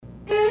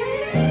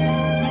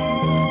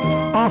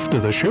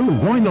After the show,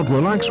 why not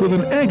relax with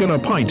an egg and a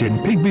pint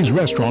in Pigby's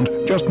restaurant,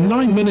 just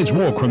 9 minutes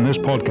walk from this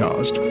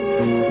podcast.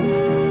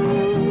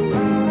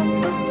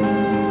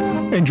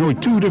 Enjoy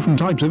 2 different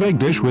types of egg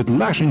dish with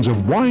lashings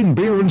of wine,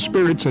 beer and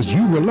spirits as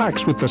you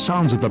relax with the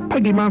sounds of the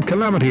Peggy Mount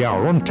Calamity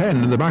Hour on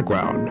 10 in the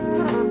background.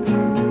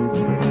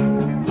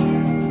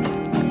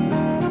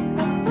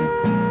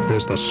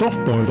 There's the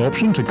soft-boiled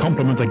option to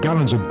complement the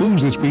gallons of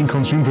booze that's been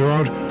consumed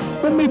throughout,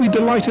 or maybe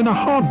delight in a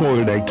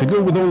hard-boiled egg to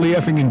go with all the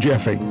effing and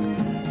jeffing.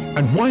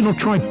 And why not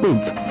try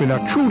both for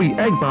that truly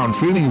egg-bound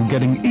feeling of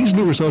getting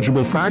easily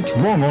researchable facts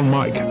wrong on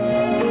mic?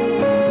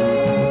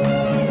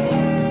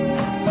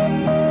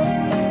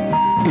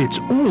 It's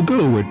all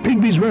go at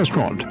Pigby's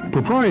restaurant.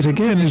 Proprietor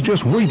again is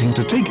just waiting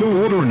to take your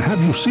order and have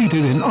you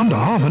seated in under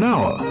half an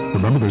hour.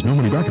 Remember, there's no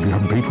money back if you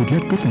haven't paid for it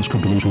yet. Good things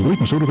come to those who wait,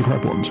 and so do the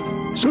crap ones.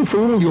 So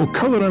for all your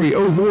culinary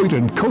ovoid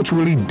and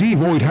culturally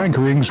devoid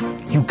hankerings,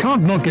 you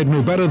can't not get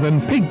no better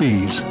than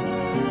Pigby's.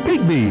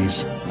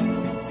 Pigby's.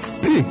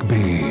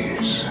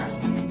 Pigby's.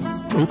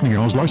 Opening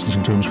hours,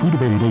 licensing terms, food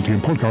availability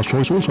and podcast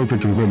choice all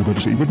subject to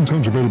availability. Written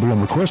terms available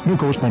on request. No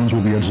correspondence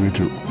will be entered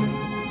into.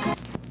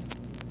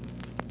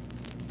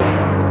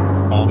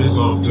 On this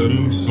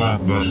afternoon's Slap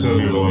the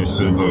Celluloid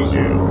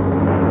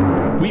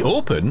Symposium, we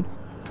open?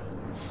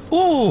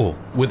 Oh,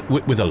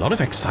 with a lot of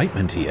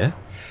excitement here.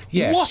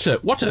 Yes.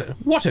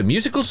 What a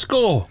musical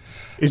score.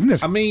 Isn't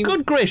it? I mean,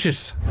 Good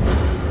gracious.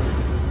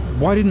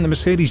 Why didn't the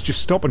Mercedes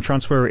just stop and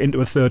transfer it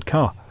into a third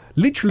car?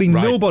 Literally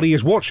Right. nobody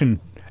is watching.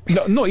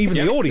 Not even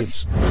the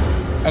audience.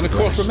 and of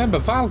course, remember,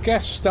 Val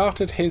Guest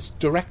started his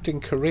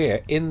directing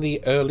career in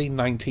the early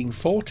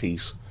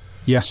 1940s.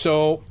 Yeah.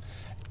 So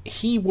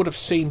he would have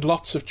seen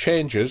lots of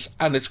changes,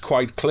 and it's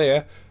quite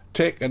clear,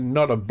 taken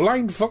not a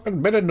blind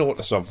fucking bit of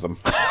notice of them.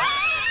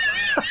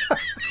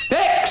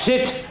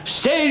 Exit,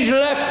 stage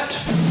left.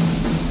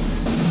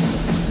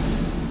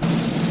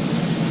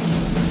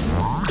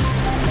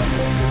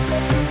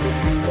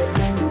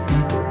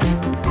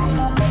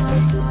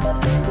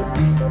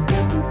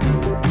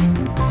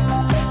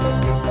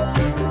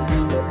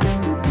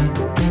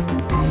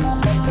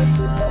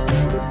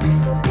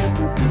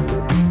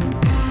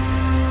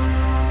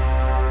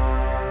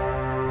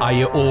 Are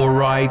you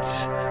alright?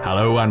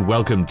 Hello and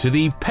welcome to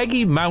the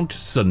Peggy Mount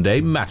Sunday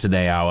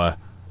Matinee Hour.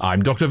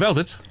 I'm Dr.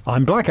 Velvet.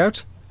 I'm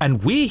Blackout.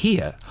 And we're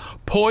here,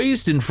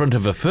 poised in front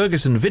of a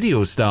Ferguson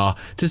video star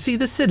to see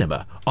the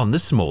cinema on the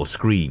small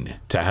screen.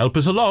 To help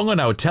us along on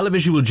our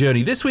televisual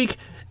journey this week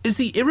is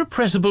the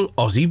irrepressible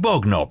Ozzy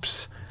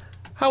Bognops.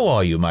 How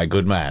are you, my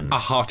good man? A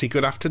hearty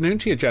good afternoon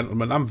to you,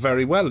 gentlemen. I'm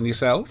very well, and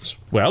yourselves?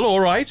 Well, all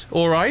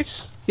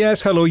right.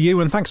 Yes, hello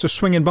you, and thanks for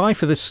swinging by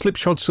for this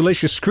slipshod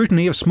salacious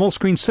scrutiny of small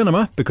screen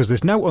cinema, because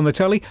there's now on the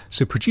telly,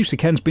 so producer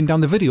Ken's been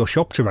down the video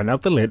shop to rent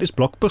out the latest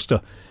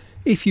blockbuster.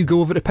 If you go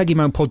over to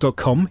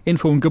peggymountpod.com,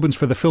 info and gubbins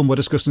for the film we're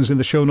discussing is in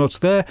the show notes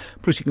there,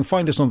 plus you can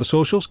find us on the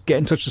socials, get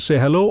in touch to say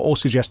hello, or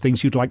suggest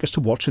things you'd like us to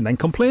watch and then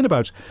complain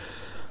about.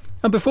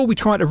 And before we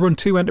try to run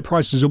 2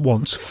 enterprises at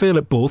once, fail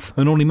at both,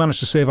 and only manage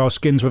to save our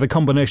skins with a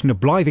combination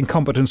of blithe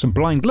incompetence and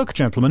blind luck,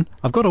 gentlemen,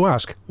 I've got to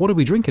ask, what are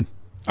we drinking?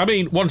 I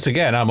mean, once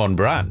again, I'm on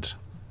brand.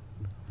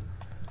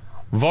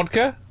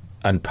 Vodka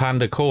and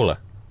Panda Cola.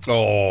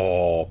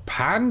 Oh,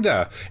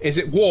 Panda. Is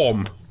it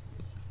warm?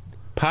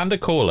 Panda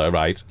Cola,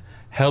 right,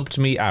 helped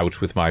me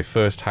out with my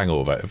first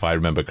hangover, if I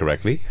remember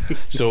correctly.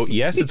 So,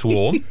 yes, it's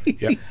warm.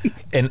 Yeah.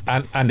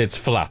 And it's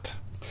flat.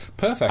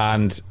 Perfect.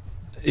 And,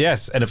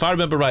 yes, and if I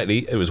remember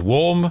rightly, it was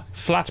warm,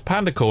 flat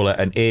Panda Cola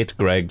and 8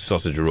 Greggs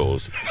sausage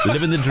rolls.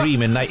 Living the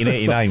dream in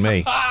 1989,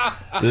 me.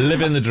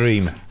 Living the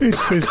dream.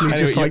 It's basically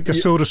just like the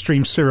soda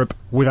stream syrup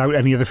without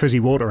any of the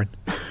fizzy water in.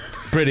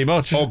 Pretty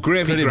much. Or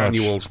gravy Pretty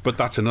granules, but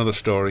that's another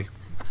story.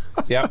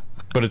 Yeah,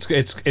 but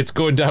it's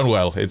going down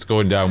well. It's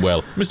going down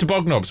well. Mr.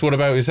 Bognops, what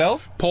about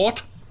yourself?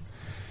 Port.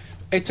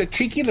 It's a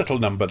cheeky little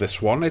number,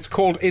 this one. It's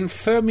called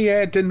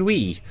Infirmière de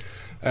Nuit,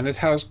 and it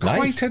has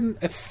quite an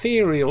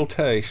ethereal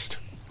taste.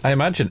 I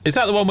imagine. Is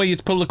that the one where you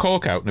pull the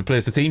cork out and it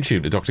plays the theme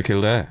tune to Dr.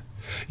 Kildare?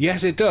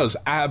 Yes, it does,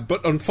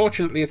 but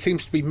unfortunately it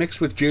seems to be mixed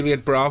with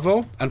Juliet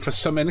Bravo, and for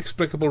some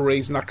inexplicable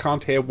reason I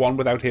can't hear one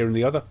without hearing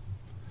the other.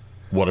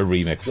 What a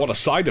remix. What a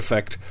side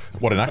effect.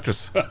 What an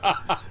actress.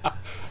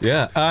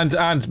 Yeah, and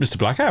Mr.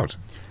 Blackout.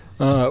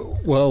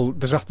 Well,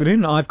 this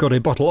afternoon I've got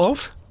a bottle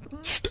of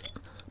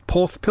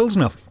Porth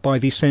Pilsner by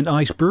the St.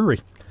 Ives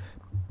Brewery.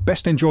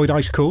 Best enjoyed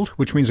ice cold,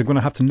 which means I'm going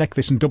to have to neck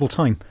this in double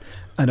time.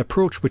 An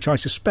approach which I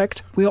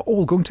suspect we are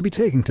all going to be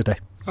taking today.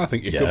 I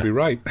think you could be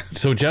right.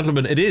 So,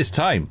 gentlemen, it is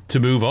time to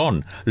move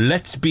on.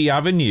 Let's be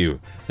Avenue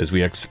as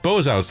we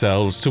expose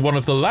ourselves to one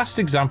of the last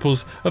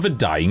examples of a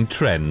dying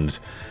trend,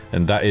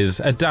 and that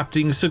is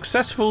adapting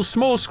successful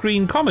small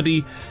screen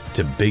comedy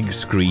to big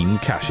screen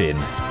cash-in.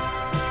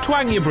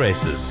 Twang your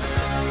braces.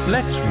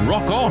 Let's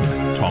rock on,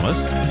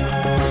 Thomas. I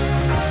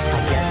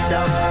get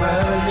up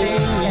early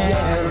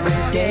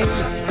every day.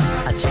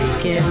 I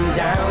take him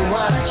down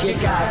what you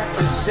got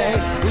to say.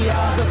 We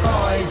are the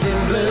boys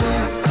in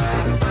blue.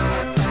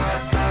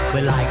 We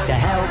like to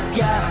help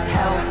ya.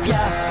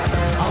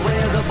 Oh,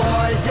 we're the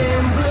boys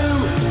in blue.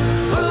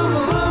 Woo,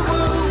 woo, woo,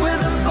 woo. We're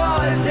the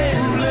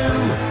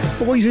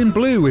Boys in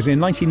Blue is a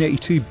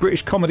 1982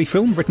 British comedy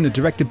film written and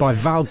directed by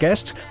Val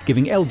Guest,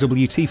 giving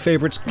LWT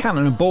favourites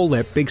Cannon and Ball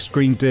their big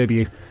screen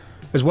debut.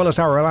 As well as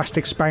our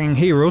elastic-spanging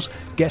heroes,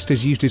 Guest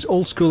has used his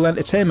old-school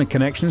entertainment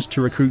connections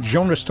to recruit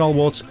genre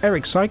stalwarts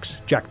Eric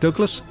Sykes, Jack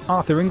Douglas,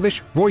 Arthur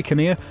English, Roy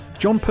Kinnear,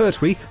 John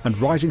Pertwee and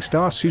rising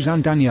star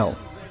Suzanne Danielle.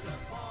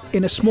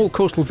 In a small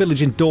coastal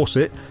village in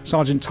Dorset,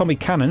 Sergeant Tommy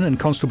Cannon and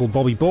Constable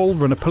Bobby Ball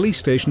run a police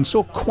station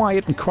so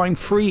quiet and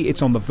crime-free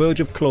it's on the verge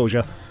of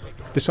closure.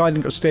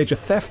 Deciding to stage a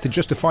theft to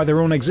justify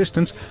their own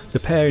existence, the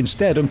pair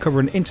instead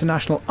uncover an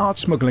international art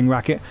smuggling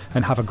racket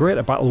and have a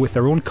greater battle with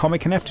their own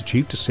comic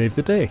ineptitude to save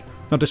the day.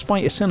 Now,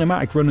 despite a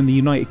cinematic run in the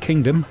United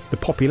Kingdom, the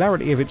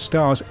popularity of its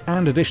stars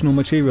and additional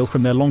material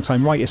from their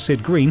longtime writer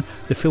Sid Green,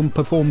 the film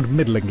performed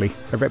middlingly,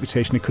 a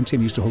reputation it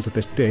continues to hold to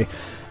this day,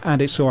 and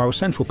it saw our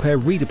central pair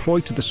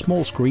redeployed to the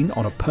small screen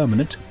on a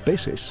permanent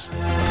basis.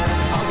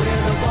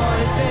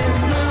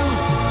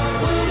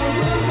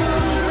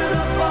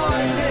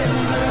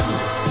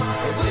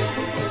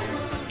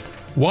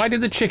 Why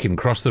did the chicken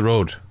cross the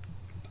road?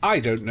 I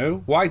don't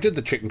know. Why did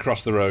the chicken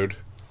cross the road?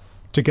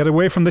 To get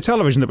away from the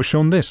television that was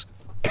shown this.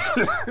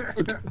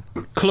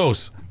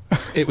 Close.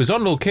 It was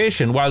on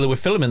location while they were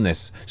filming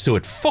this, so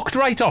it fucked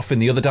right off in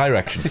the other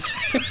direction.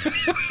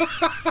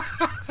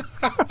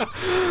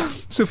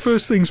 So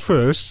first things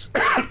first,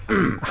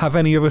 have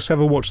any of us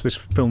ever watched this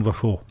film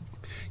before?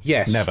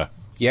 Yes. Never.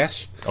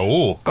 Yes.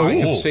 Oh. I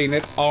have seen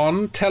it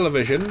on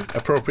television,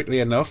 appropriately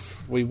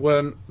enough. We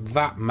weren't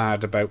that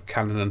mad about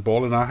Cannon and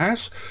Ball in our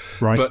house.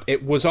 Right. But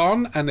it was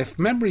on, and if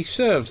memory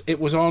serves, it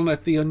was on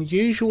at the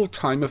unusual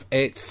time of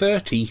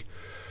 8:30.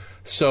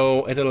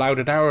 So it allowed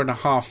an hour and a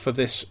half for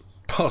this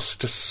pus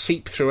to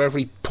seep through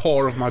every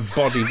pore of my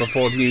body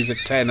before news at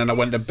 10 and I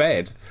went to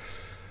bed.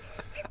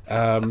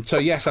 So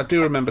yes, I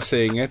do remember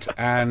seeing it,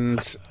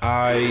 and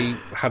I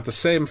had the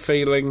same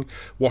feeling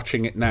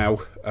watching it now,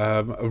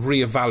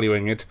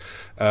 re-evaluating it,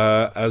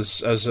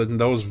 as in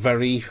those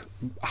very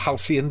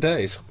halcyon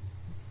days.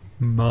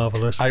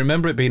 Marvellous. I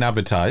remember it being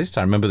advertised.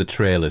 I remember the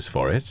trailers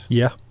for it.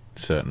 Yeah.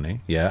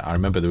 Certainly, yeah. I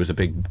remember there was a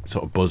big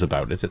sort of buzz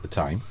about it at the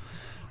time.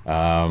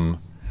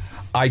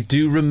 I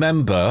do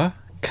remember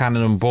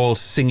Cannon and Ball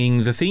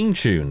singing the theme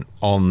tune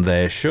on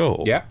their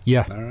show. Yeah.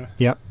 Yeah.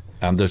 Yeah.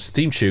 And the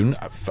theme tune,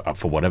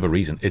 for whatever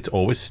reason, it's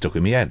always stuck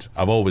in my head.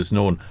 I've always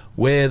known,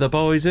 we're the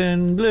boys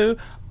in blue.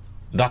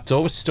 That's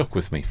always stuck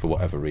with me for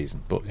whatever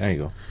reason. But there you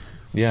go.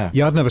 Yeah.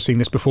 Yeah, I'd never seen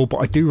this before, but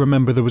I do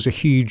remember there was a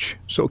huge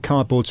sort of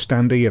cardboard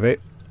standee of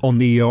it on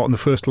the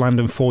first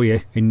landing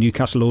foyer in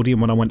Newcastle Odeon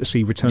when I went to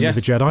see Return of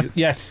the Jedi.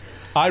 Yes,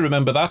 I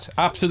remember that.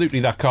 Absolutely,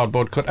 that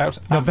cardboard cutout.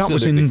 Now, that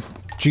was in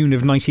June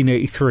of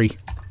 1983.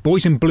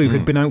 Boys in Blue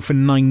had been out for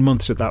 9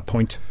 months at that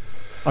point.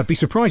 I'd be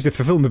surprised if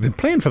the film had been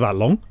playing for that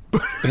long.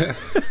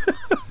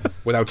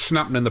 Without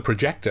snapping in the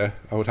projector,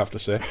 I would have to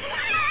say.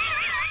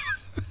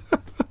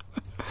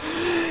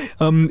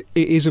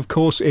 It is, of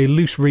course, a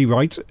loose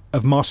rewrite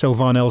of Marcel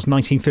Varnel's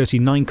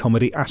 1939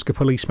 comedy Ask a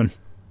Policeman,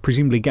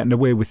 presumably getting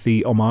away with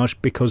the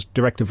homage because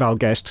director Val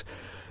Guest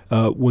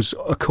was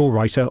a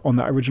co-writer on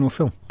that original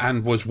film.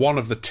 And was one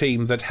of the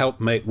team that helped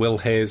make Will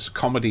Hayes'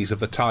 comedies of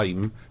the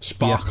time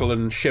sparkle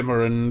and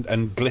shimmer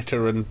and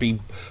glitter and be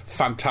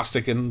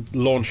fantastic and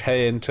launch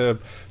Hay into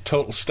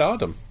total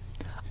stardom.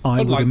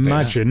 I would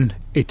imagine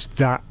it's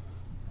that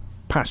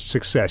past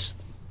success,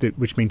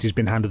 which means he's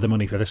been handed the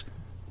money for this.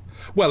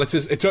 Well,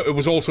 it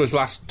was also his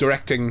last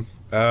directing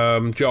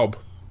job.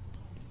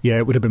 Yeah,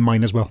 it would have been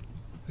mine as well.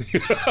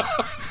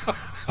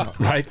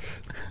 Right.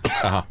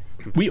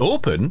 We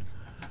open...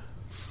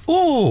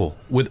 Oh,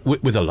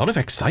 with a lot of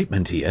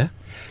excitement here.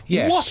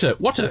 Yes.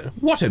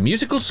 What a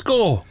musical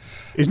score.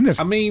 Isn't it?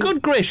 I mean,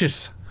 good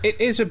gracious. It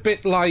is a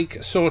bit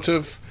like sort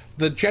of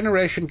the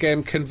Generation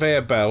Game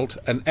conveyor belt,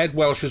 and Ed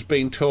Welsh has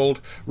been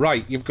told,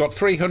 right, you've got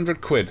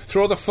 300 quid.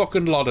 Throw the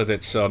fucking lot at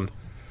it, son.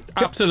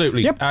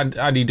 Absolutely. Yep.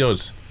 And he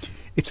does.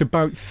 It's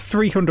about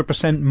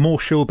 300% more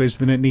showbiz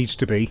than it needs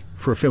to be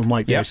for a film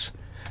like this.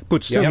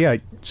 But still,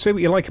 say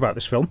what you like about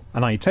this film,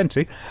 and I intend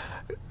to.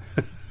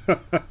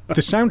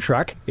 The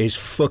soundtrack is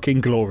fucking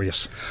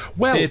glorious.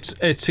 Well,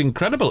 it's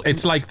incredible.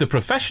 It's like The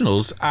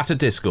Professionals at a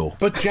disco.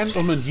 But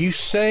gentlemen, you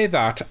say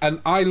that,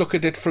 and I look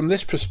at it from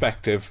this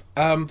perspective.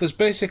 There's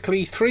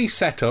basically 3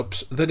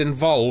 setups that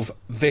involve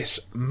this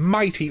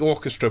mighty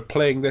orchestra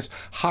playing this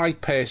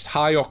high-paced,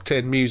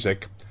 high-octane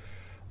music,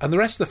 and the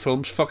rest of the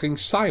film's fucking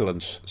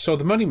silence. So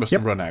the money must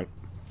have run out.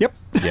 Yep.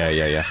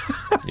 Yeah.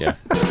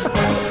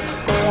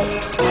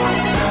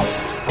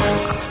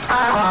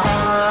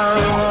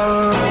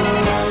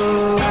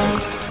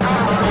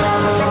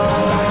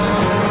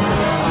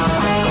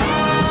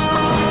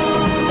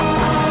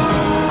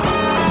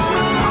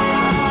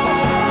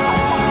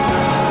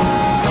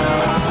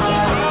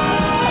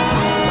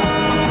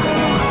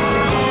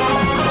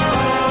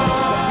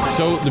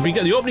 So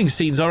the opening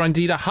scenes are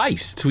indeed a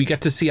heist. We get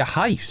to see a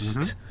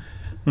heist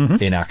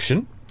in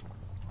action.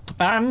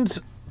 And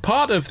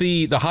part of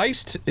the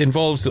heist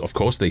involves, of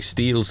course, they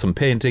steal some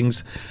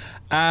paintings,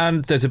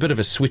 and there's a bit of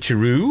a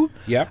switcheroo.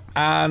 Yep.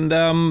 And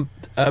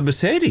a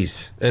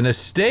Mercedes, an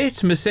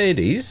estate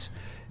Mercedes,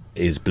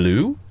 is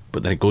blue,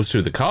 but then it goes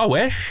through the car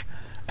wash,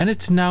 and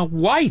it's now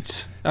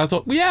white. I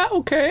thought, yeah,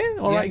 okay,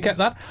 all right, get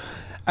that.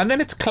 And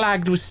then it's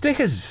clagged with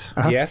stickers.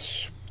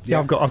 Yes. Yeah,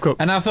 I've got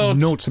and I thought,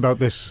 notes about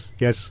this,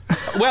 yes.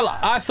 Well,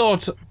 I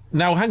thought,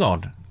 now hang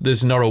on.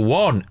 There's not a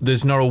one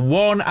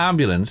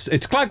ambulance.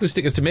 It's clagged with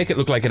stickers to make it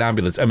look like an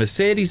ambulance. A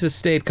Mercedes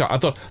estate car. I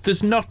thought,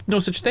 there's no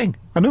such thing.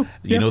 I know.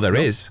 You know there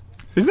is.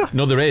 Is there?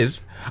 No, there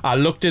is. I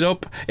looked it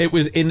up. It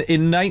was in the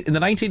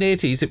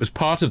 1980s. It was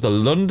part of the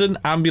London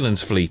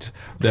ambulance fleet.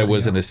 There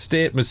was an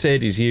estate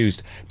Mercedes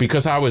used,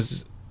 because I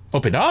was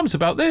up in arms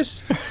about this.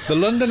 The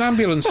London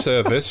Ambulance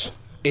Service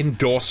in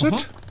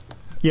Dorset.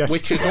 Yes.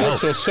 Which is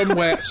also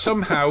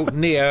somehow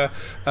near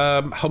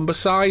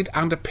Humberside,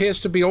 and appears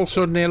to be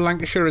also near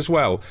Lancashire as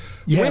well.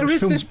 Yeah, Where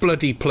is this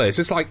bloody place?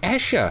 It's like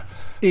Esher.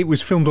 It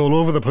was filmed all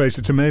over the place.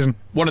 It's amazing.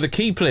 One of the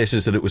key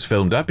places that it was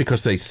filmed at,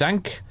 because they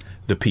thank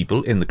the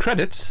people in the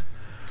credits,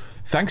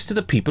 thanks to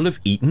the people of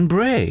Eaton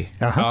Bray.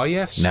 Oh,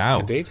 yes,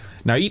 indeed.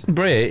 Now, Eaton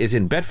Bray is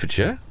in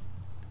Bedfordshire,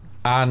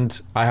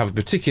 and I have a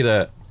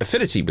particular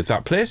affinity with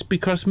that place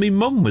because my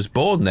mum was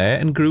born there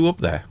and grew up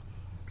there.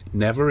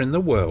 Never in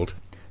the world.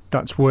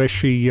 That's where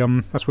she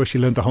learned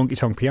the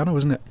honky-tonk piano,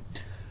 isn't it?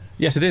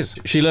 Yes, it is.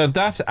 She learned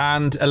that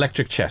and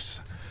electric chess.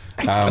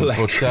 So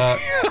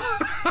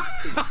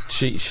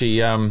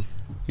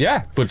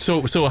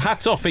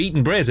hats off for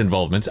Eaton Bray's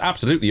involvement,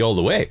 absolutely all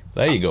the way.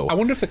 There you go. I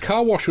wonder if the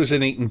car wash was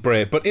in Eaton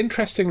Bray, but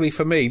interestingly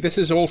for me, this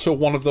is also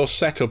one of those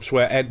setups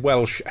where Ed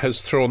Welsh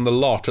has thrown the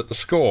lot at the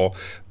score,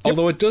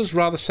 although it does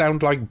rather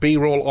sound like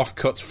B-roll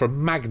offcuts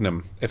from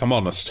Magnum, if I'm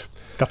honest.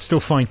 That's still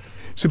fine.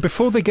 So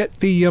before they get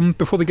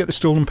the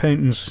stolen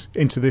paintings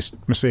into this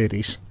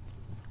Mercedes,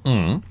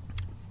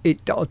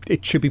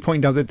 it should be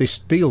pointed out that they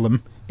steal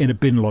them in a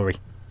bin lorry.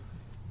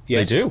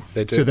 Yes,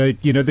 they do. So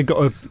they've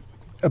got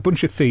a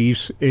bunch of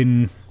thieves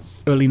in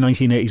early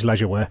 1980s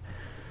leisure wear.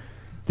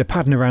 They're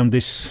padding around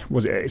this.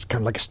 It's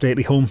kind of like a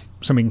stately home,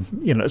 something,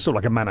 it's sort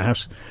of like a manor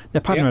house.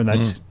 They're padding around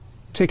that,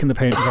 taking the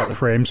paintings out of the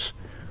frames,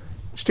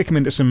 stick them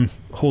into some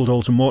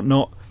holdalls and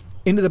whatnot,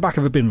 into the back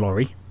of a bin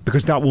lorry,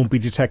 because that won't be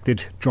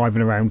detected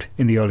driving around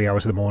in the early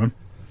hours of the morning.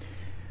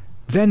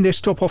 Then they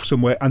stop off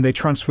somewhere and they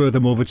transfer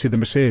them over to the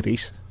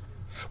Mercedes.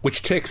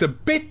 Which takes a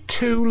bit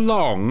too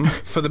long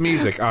for the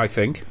music, I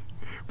think.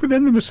 But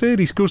then the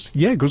Mercedes goes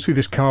through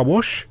this car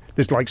wash.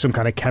 There's like some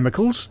kind of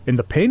chemicals in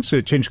the paint, so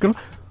it changes colour.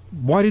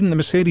 Why didn't the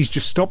Mercedes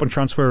just stop and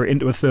transfer it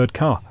into a third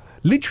car?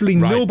 Literally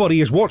nobody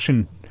is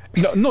watching,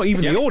 not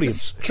even the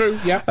audience. True,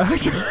 yeah.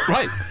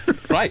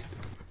 Right.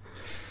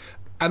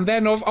 And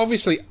then,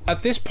 obviously,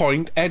 at this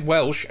point, Ed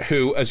Welsh,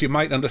 who, as you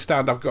might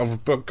understand, I've got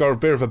a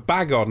bit of a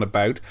bag on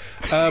about,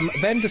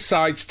 then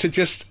decides to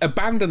just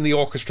abandon the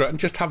orchestra and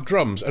just have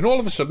drums. And all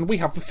of a sudden, we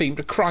have the theme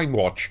to Crime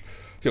Watch.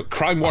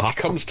 Crime Watch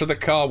comes to the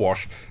car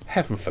wash.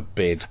 Heaven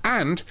forbid.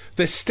 And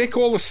they stick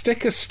all the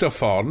sticker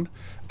stuff on,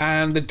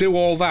 and they do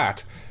all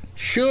that.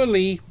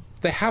 Surely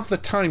they have the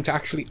time to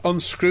actually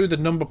unscrew the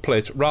number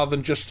plates rather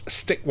than just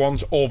stick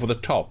ones over the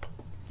top.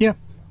 Yeah.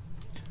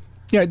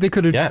 Yeah, they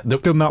could have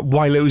done that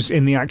while it was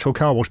in the actual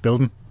car wash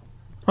building.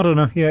 I don't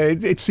know. Yeah,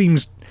 it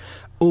seems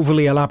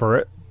overly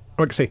elaborate.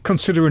 Like I say,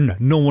 considering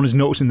no one is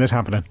noticing this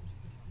happening.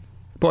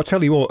 But I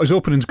tell you what, as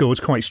openings go, it's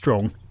quite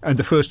strong. And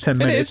the first 10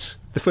 minutes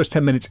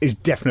is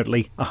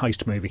definitely a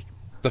heist movie.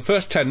 The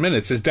first 10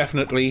 minutes is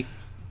definitely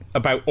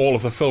about all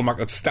of the film I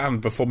could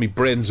stand before my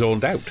brain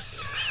zoned out.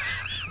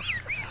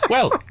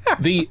 Well,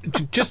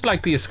 just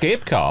like the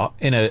escape car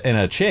in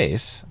a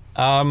chase,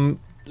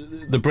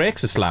 the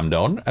brakes are slammed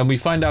on, and we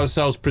find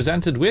ourselves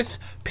presented with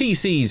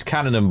PC's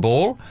cannon and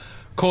ball,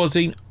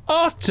 causing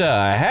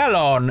utter hell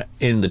on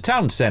in the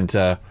town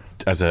centre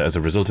as a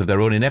result of their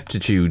own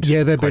ineptitude.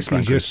 Yeah, they're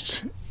basically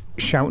just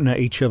shouting at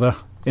each other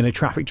in a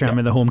traffic jam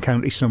in the home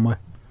county somewhere.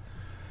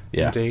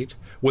 Yeah, indeed.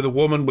 With a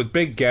woman with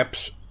big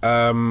gaps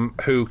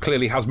who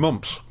clearly has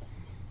mumps.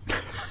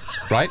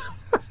 Right.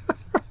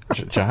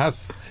 She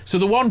has. So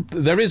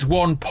there is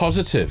one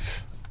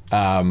positive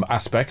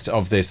aspect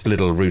of this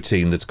little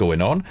routine that's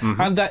going on,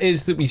 and that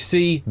is that we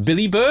see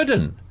Billy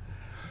Burden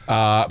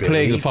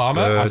playing the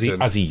farmer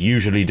as he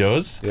usually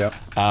does,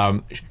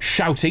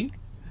 shouting.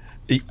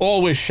 He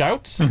always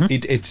shouts.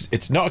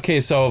 It's not a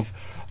case of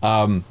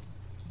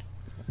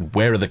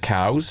where are the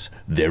cows?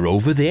 They're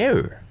over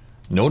there.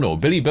 No,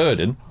 Billy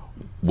Burden.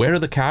 Where are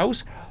the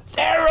cows?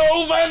 They're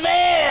over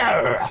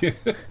there.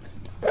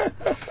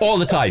 All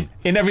the time,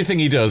 in everything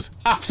he does.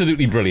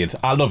 Absolutely brilliant.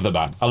 I love the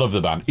man.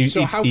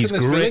 So how can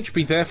this village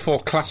be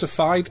therefore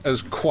classified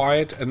as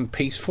quiet and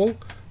peaceful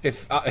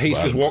if he's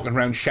just walking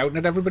around shouting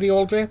at everybody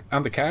all day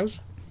and the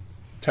cows?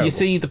 Terrible. You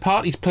see, the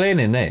part he's playing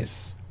in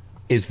this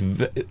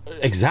is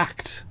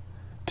exact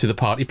to the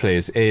part he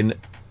plays in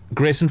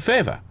Grace and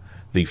Favour,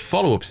 the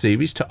follow-up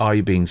series to Are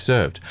You Being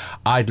Served?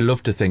 I'd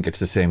love to think it's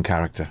the same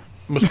character.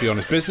 Must be on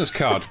his business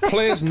card.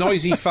 Plays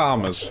noisy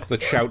farmers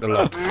that shout a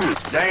lot.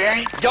 They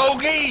ain't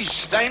doggies,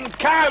 them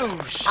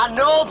cows. I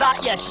know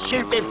that, you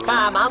stupid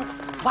farmer.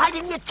 Why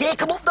didn't you take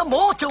them up the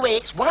motorway?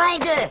 It's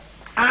wider.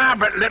 Ah,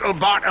 but Little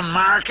Bottom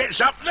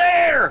Market's up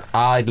there.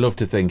 I'd love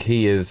to think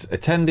he is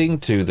attending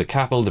to the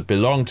cattle that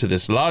belong to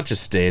this large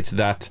estate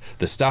that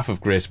the staff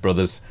of Grace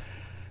Brothers,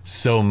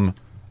 some,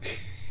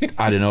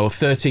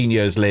 13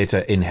 years later,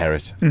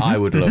 inherit. I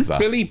would love that.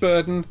 Billy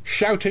Burden,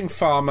 Shouting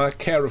Farmer,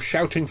 care of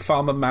Shouting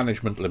Farmer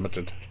Management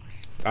Limited.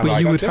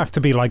 But you would have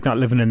to be like that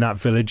living in that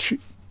village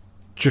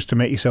just to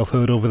make yourself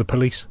heard over the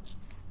police.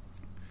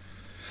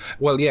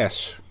 Well,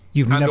 yes.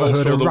 You've never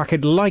heard a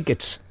racket like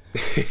it.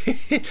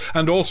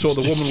 And also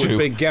the It's woman true. with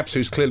big gaps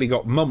who's clearly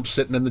got mumps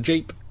sitting in the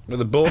Jeep with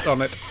a boat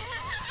on it.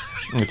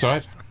 That's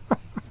right.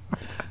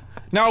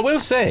 Now, I will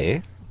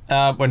say,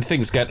 when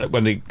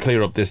they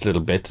clear up this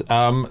little bit,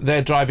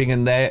 they're driving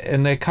in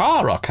their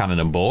car, our Cannon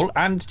and Ball.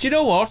 And do you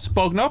know what,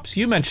 Bognops?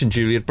 You mentioned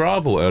Juliet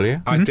Bravo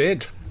earlier. I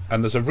did,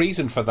 and there's a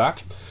reason for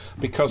that.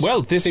 Because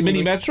This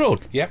Mini Metro.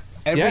 Yep.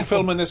 Every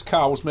film in this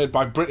car was made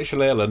by British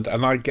Leyland,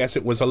 and I guess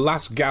it was a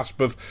last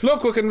gasp of,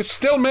 look, we can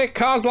still make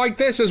cars like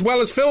this as well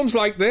as films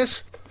like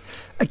this.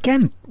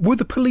 Again, were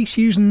the police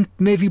using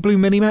navy blue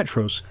Mini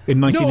Metros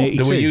in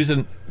 1982?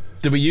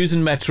 They were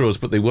using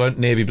Metros, but they weren't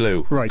navy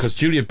blue. Right. Because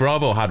Juliet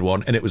Bravo had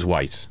one, and it was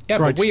white. Yeah,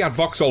 Right. but we had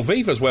Vauxhall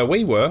Vivas where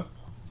we were.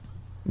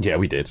 Yeah,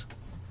 we did.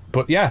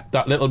 But yeah,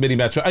 that little Mini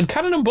Metro. And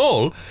Cannon and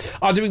Ball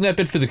are doing their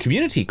bit for the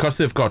community because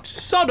they've got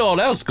sod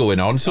all else going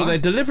on, so they're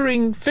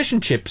delivering fish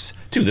and chips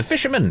to the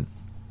fishermen.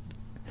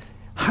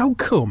 How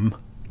come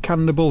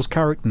Cannon and Ball's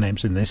character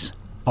names in this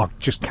are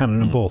just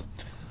Cannon and Ball?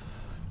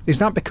 Is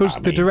that because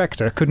the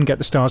director couldn't get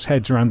the stars'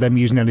 heads around them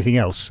using anything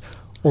else?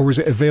 Or is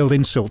it a veiled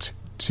insult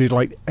to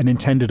like an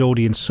intended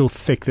audience so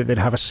thick that they'd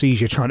have a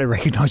seizure trying to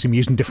recognise him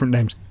using different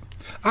names?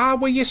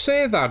 Well, you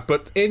say that,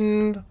 but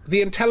in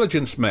The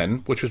Intelligence Men,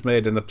 which was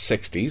made in the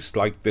 60s,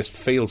 like this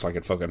feels like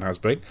it fucking has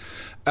been,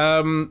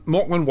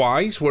 Morecambe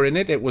Wise were in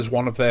it. It was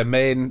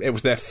it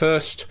was their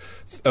first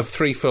of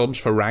 3 films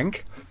for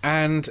rank,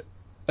 and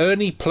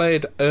Ernie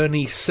played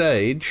Ernie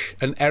Sage,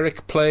 and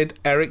Eric played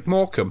Eric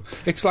Morecambe.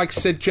 It's like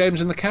Sid James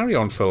in the Carry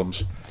On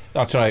films.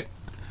 That's right.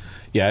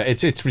 Yeah,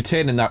 it's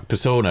retaining that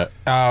persona.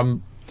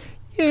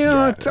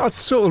 I'd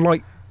sort of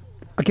like...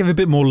 I give a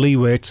bit more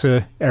leeway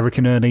to Eric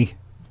and Ernie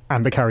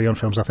and the Carry On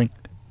films, I think.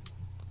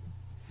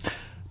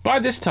 By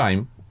this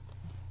time,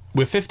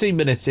 we're 15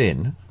 minutes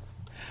in,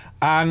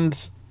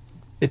 and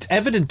it's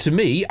evident to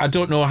me, I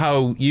don't know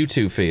how you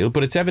two feel,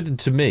 but it's evident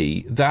to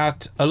me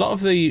that a lot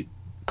of the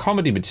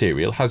comedy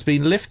material has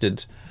been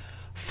lifted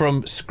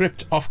from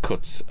script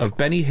offcuts of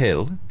Benny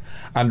Hill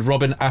and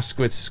Robin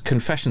Asquith's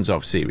Confessions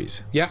of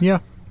series. Yeah.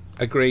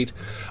 Agreed.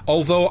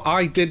 Although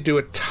I did do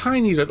a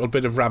tiny little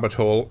bit of rabbit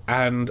hole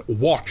and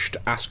watched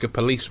Ask a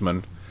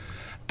Policeman,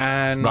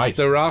 and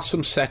there are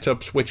some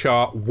setups which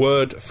are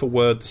word for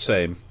word the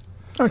same.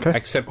 Okay.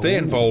 Except they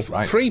involve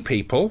 3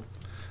 people,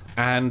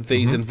 and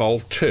these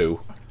involve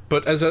 2.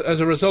 But as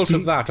a result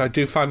of that, I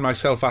do find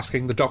myself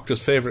asking the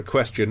Doctor's favourite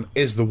question,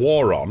 is the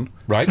war on?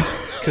 Right.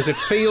 Because it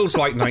feels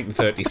like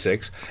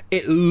 1936.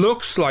 It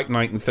looks like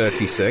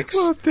 1936.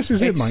 Well, this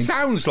is it, mate. It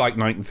sounds like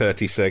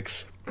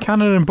 1936.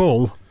 Cannon and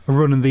Ball are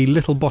running the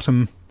Little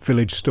Bottom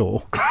village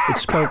store.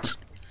 It's spelt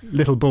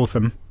Little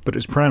Botham, but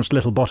it's pronounced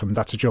Little Bottom.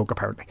 That's a joke,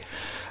 apparently.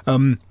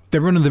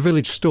 They're running the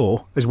village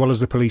store as well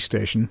as the police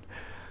station.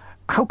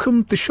 How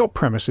come the shop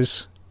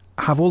premises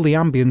have all the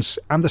ambience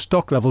and the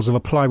stock levels of a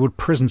plywood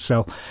prison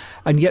cell,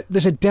 and yet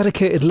there's a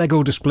dedicated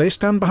Lego display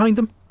stand behind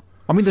them?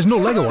 I mean, there's no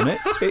Lego on it.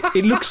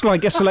 It looks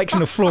like a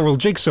selection of floral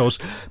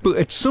jigsaws, but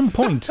at some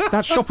point,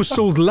 that shop has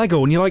sold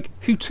Lego, and you're like,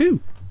 who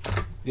to?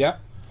 Yeah.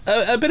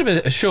 A bit of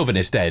a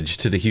chauvinist edge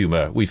to the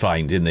humour we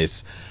find in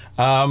this.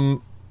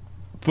 But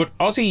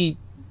Ozzy,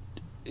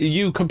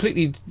 you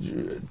completely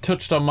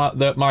touched on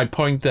my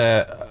point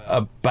there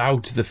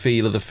about the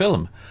feel of the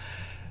film.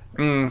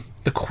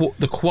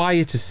 The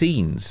quieter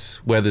scenes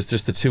where there's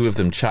just the 2 of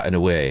them chatting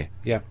away.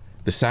 Yeah.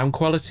 The sound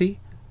quality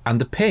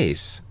and the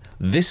pace.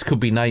 This could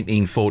be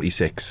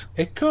 1946.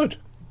 It could.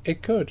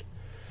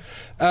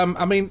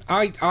 I mean,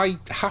 I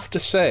have to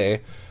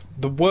say,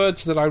 the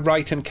words that I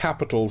write in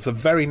capitals, the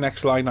very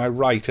next line I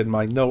write in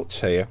my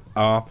notes here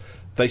are,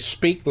 they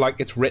speak like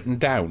it's written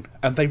down.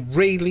 And they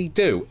really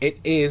do. It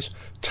is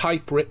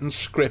typewritten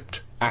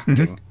script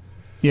acting.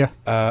 Yeah.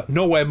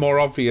 Nowhere more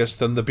obvious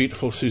than the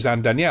beautiful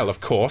Suzanne Danielle,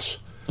 of course.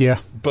 Yeah.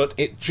 But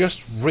it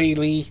just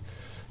really...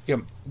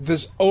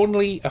 there's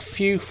only a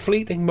few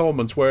fleeting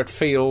moments where it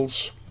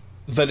feels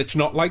that it's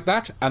not like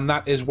that, and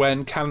that is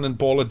when Cannon and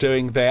Ball are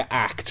doing their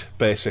act,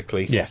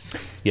 basically.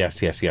 Yes.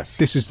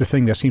 This is the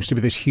thing. There seems to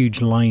be this huge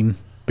line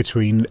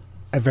between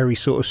a very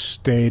sort of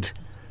staid...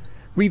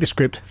 read the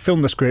script,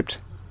 film the script,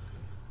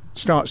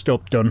 start,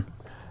 stop, done.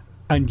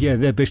 And yeah,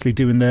 they're basically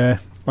doing their...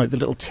 like the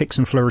little ticks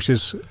and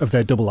flourishes of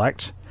their double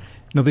act.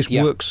 Now, this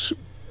works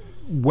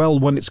well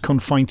when it's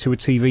confined to a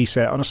TV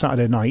set on a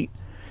Saturday night.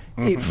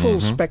 It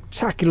falls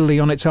spectacularly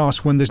on its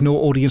arse when there's no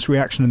audience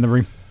reaction in the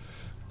room.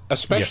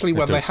 Especially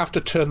when they have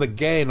to turn the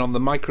gain on the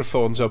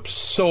microphones up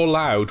so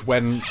loud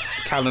when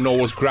Cannon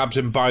always grabs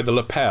him by the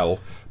lapel,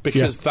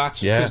 because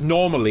because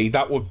normally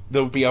there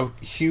would be a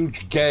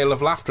huge gale of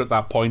laughter at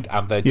that point,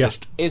 and there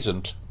just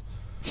isn't.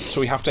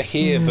 So we have to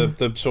hear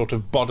the sort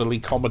of bodily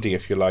comedy,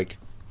 if you like.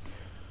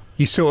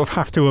 You sort of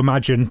have to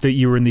imagine that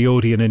you were in the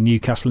Odeon in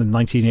Newcastle in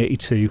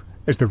 1982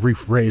 as the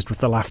roof raised with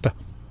the laughter.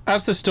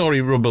 As the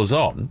story rumbles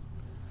on,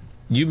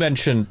 you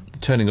mentioned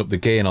turning up the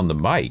gain on the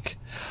mic.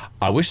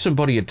 I wish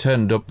somebody had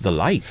turned up the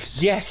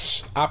lights.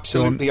 Yes,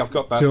 absolutely, I've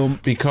got that.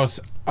 Because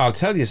I'll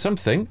tell you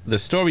something, the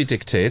story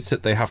dictates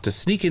that they have to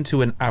sneak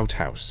into an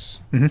outhouse.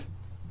 Mm-hmm.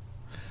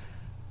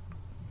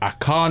 I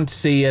can't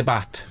see a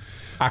bat.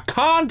 I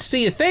can't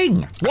see a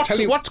thing.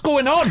 What's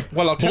going on?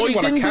 Well, I'll tell you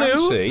what I can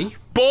see.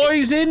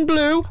 Boys in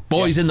blue.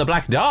 Boys in the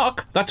black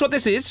dark. That's what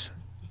this is.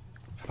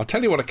 I'll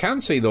tell you what I can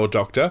see, though,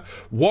 Doctor.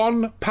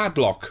 One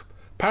padlock.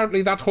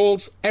 Apparently that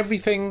holds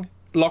everything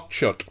locked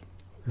shut.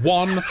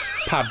 One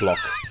padlock.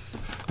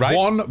 Right.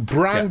 One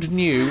brand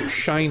new,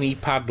 shiny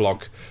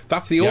padlock.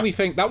 That's the only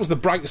thing... That was the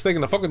brightest thing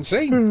in the fucking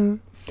scene.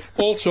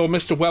 Also,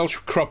 Mr. Welsh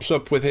crops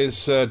up with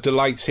his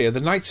delights here. The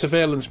night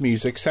surveillance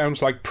music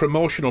sounds like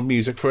promotional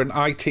music for an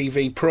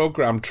ITV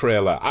programme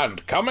trailer.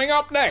 And coming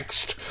up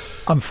next...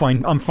 I'm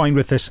fine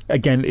with this.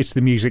 Again, it's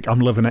the music. I'm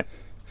loving it.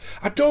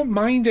 I don't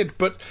mind it,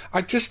 but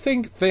I just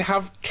think they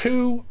have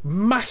two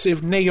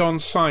massive neon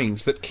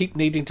signs that keep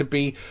needing to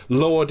be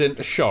lowered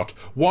into shot.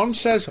 One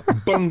says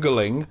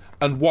bungling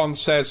and one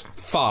says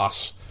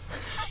farce.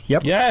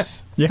 Yep.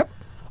 Yes. Yep.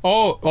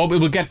 Oh,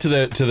 we'll get to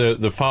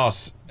the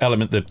farce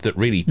element that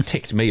really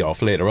ticked me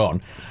off later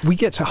on. We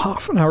get to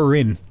half an hour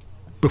in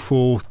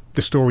before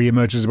the story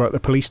emerges about the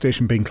police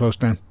station being closed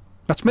down.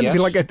 That's meant to be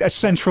like a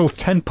central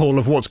tentpole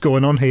of what's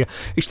going on here.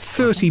 It's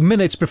 30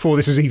 minutes before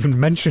this is even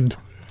mentioned.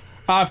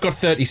 I've got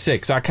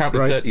 36. I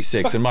counted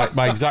 36, and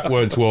my exact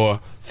words were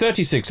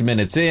 36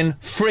 minutes in,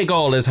 frig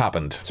all has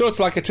happened. So it's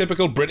like a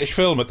typical British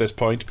film at this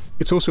point.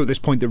 It's also at this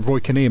point that Roy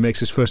Kinnear makes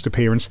his first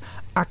appearance,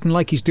 acting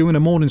like he's doing a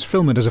morning's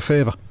filming as a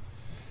favour.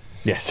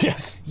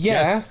 Yes.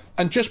 Yeah,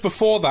 and just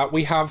before that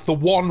we have the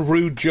one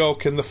rude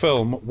joke in the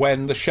film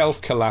when the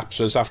shelf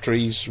collapses after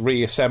he's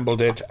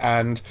reassembled it,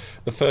 and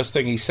the first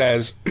thing he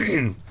says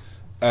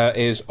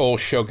is "all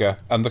sugar,"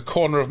 and the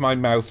corner of my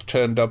mouth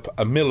turned up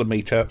a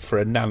millimetre for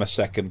a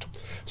nanosecond.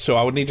 So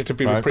I would need it to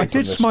be reprieved from I did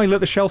this. smile at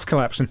the shelf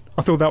collapsing.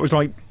 I thought that was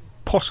like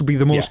possibly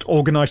the most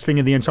organised thing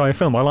in the entire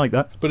film. I like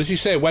that. But as you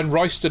say, when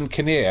Royston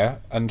Kinnear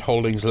and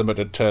Holdings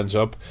Limited turns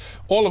up,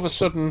 all of a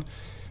sudden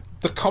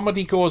the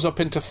comedy goes up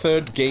into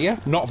third gear.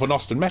 Not Van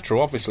Austin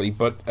Metro, obviously,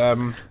 but...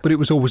 But it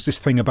was always this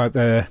thing about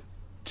their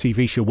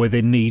TV show where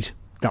they need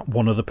that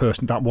one other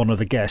person, that one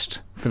other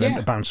guest for them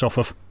to bounce off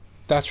of.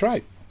 That's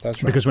right.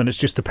 That's right. Because when it's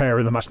just the pair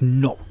of them, that's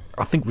not...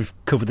 I think we've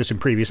covered this in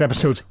previous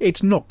episodes.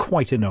 It's not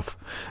quite enough.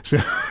 So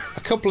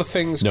a couple of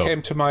things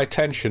came to my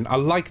attention. I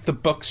liked the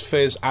Bucks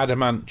Fizz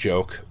Adamant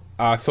joke.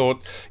 I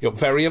thought,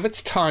 very of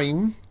its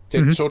time...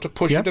 Did sort of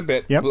push it a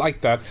bit,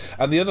 like that.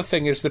 And the other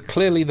thing is that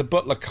clearly the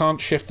butler can't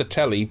shift the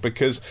telly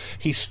because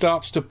he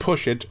starts to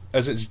push it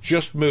as it's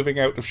just moving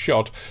out of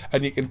shot,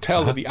 and you can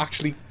tell that he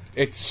actually...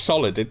 It's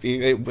solid.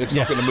 It's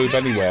not going to move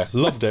anywhere.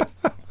 Loved it.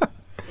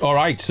 All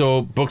right,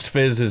 so Bucks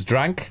Fizz is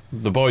drank.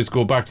 The boys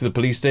go back to the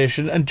police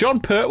station, and John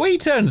Pertwee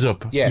turns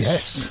up.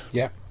 Yes.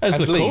 Yeah. As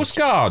and the leaves. Coast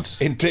Guard.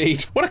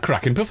 Indeed. What a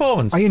cracking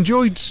performance. I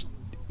enjoyed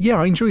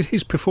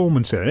his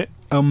performance in it.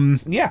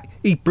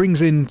 He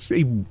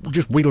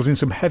just wheels in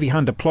some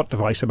heavy-handed plot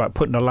device about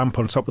putting a lamp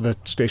on top of the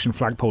station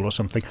flagpole or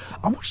something.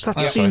 I watched that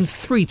scene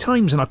 3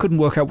 times and I couldn't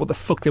work out what the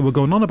fuck they were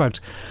going on about.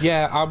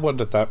 Yeah, I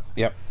wondered that.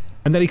 Yep.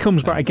 And then he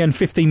comes back again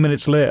 15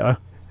 minutes later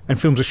and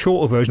films a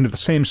shorter version of the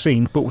same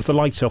scene but with the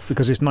lights off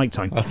because it's night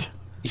time.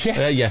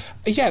 Yes.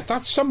 Yeah,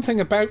 that's something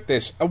about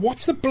this.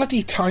 What's the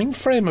bloody time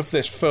frame of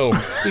this film?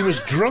 He was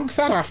drunk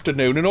that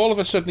afternoon and all of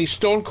a sudden he's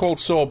stone cold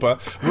sober,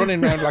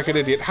 running around like an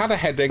idiot, had a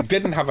headache,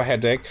 didn't have a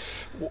headache.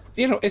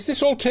 Is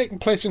this all taking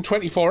place in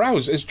 24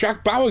 hours? Is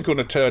Jack Bauer going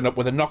to turn up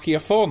with a Nokia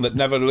phone that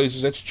never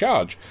loses its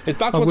charge? Is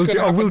that what's going to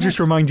happen? I will just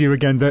remind you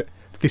again that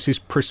this is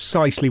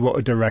precisely what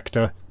a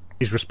director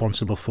is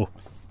responsible for,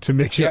 to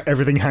make sure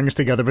everything hangs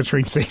together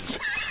between scenes.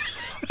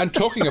 And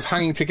talking of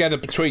hanging together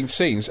between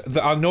scenes,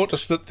 I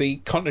noticed that the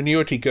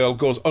continuity girl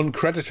goes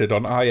uncredited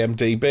on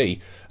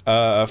IMDb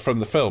from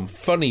the film.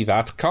 Funny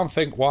that. Can't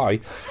think why.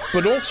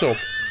 But also,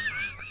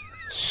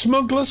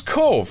 Smuggler's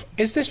Cove.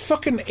 Is this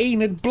fucking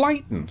Enid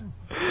Blyton?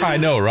 I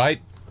know,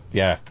 right?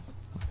 Yeah.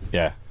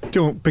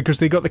 Don't, because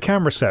they got the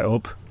camera set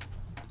up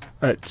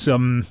at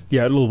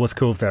Lulworth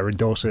Cove there in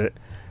Dorset,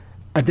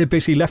 and they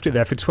basically left it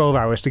there for 12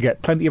 hours to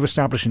get plenty of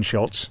establishing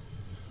shots.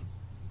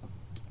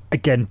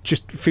 Again,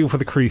 just feel for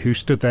the crew who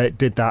stood there,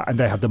 did that, and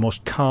they had the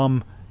most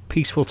calm,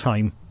 peaceful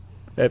time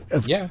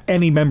of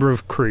any member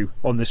of crew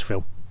on this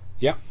film.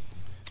 Yeah.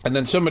 And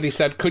then somebody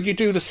said, could you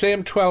do the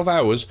same 12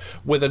 hours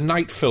with a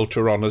night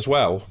filter on as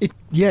well? It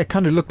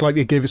kind of looked like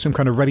they gave it some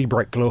kind of ready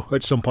brek glow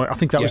at some point. I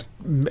think that was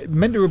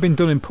meant to have been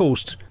done in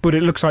post, but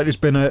it looks like there's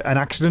been an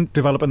accident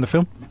developing the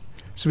film.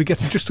 So we get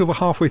to just over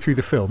halfway through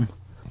the film.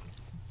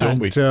 Don't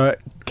we?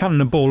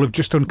 Cannon and Ball have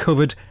just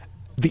uncovered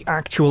the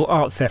actual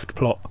art theft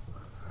plot.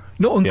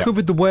 Not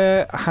uncovered the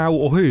where, how,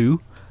 or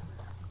who.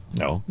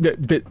 No.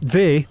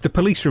 The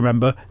police,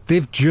 remember,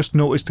 they've just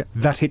noticed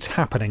that it's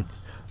happening.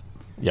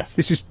 Yes.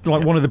 This is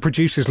like one of the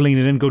producers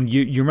leaning in going,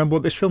 you remember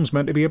what this film's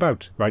meant to be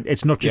about, right?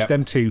 It's not just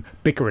them two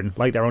bickering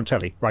like they're on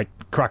telly, right?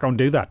 Crack on,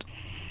 do that.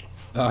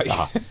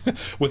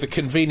 With a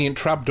convenient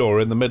trapdoor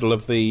in the middle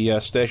of the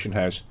station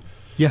house.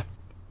 Yeah.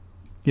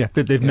 Yeah,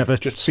 that they've never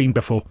just seen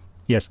before.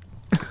 Yes.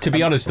 To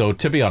be honest,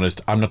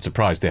 I'm not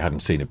surprised they hadn't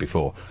seen it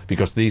before,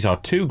 because these are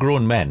two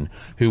grown men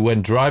who,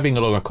 when driving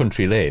along a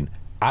country lane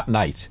at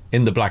night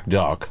in the black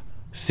dark,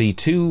 see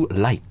two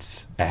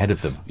lights ahead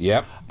of them.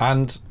 Yep.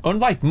 And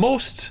unlike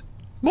most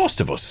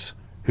of us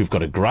who've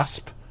got a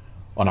grasp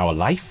on our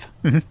life,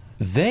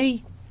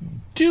 they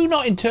do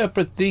not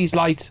interpret these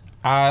lights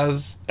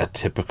as a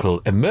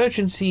typical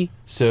emergency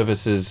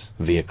services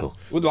vehicle.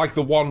 Like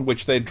the one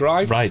which they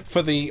drive Right.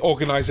 for the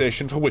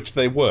organisation for which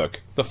they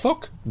work. The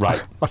fuck?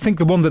 Right. I think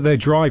the one that they're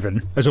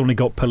driving has only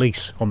got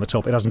police on the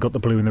top. It hasn't got the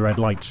blue and the red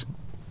lights.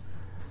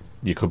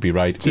 You could be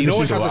right. You know,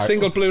 this it is has a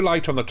single blue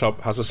light on the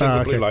top.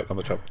 Blue light on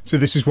the top. So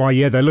this is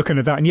why, they're looking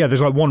at that, and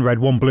there's like one red,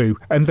 one blue,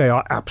 and they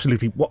are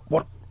absolutely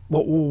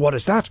what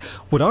is that?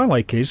 What I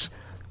like is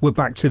we're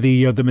back to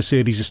the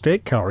Mercedes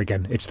estate car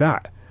again. It's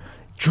that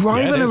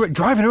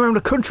driving around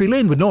a country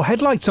lane with no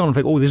headlights on. I'm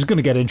like, this is going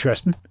to get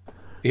interesting.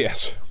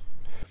 Yes.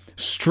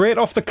 Straight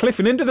off the cliff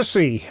and into the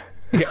sea.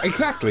 Yeah,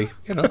 exactly.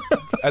 And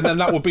then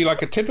that would be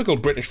like a typical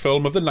British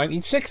film of the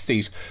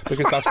 1960s,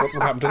 because that's what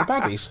would happen to the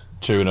baddies.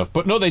 True enough.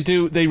 But no,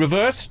 they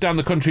reverse down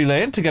the country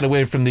lane to get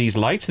away from these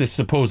lights, this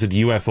supposed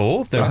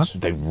UFO.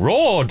 They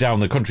roar down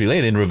the country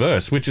lane in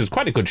reverse, which is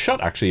quite a good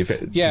shot, actually,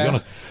 to be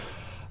honest.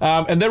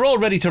 And they're all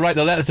ready to write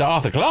a letter to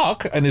Arthur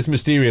Clarke and his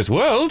mysterious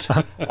world.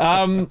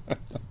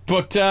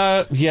 But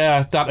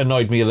that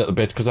annoyed me a little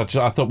bit, because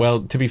I thought,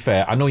 well, to be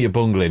fair, I know you're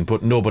bungling,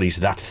 but nobody's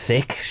that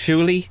thick,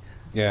 surely.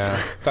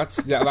 Yeah,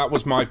 that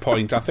was my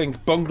point. I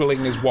think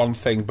bungling is one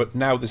thing, but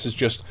now this is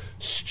just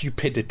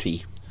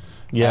stupidity.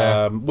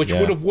 Yeah. Which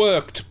would have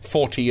worked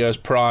 40 years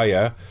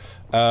prior,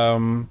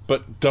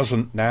 but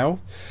doesn't now.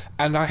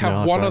 And I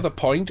have one other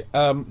point.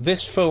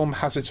 This film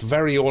has its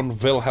very own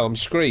Wilhelm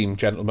scream,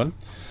 gentlemen.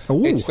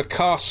 Ooh. It's the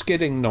car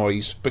skidding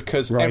noise,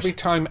 because every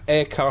time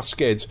a car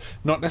skids,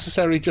 not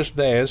necessarily just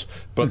theirs,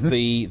 but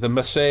the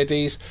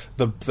Mercedes,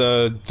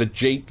 the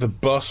Jeep, the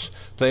bus,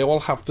 they all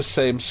have the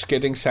same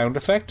skidding sound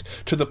effect,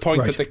 to the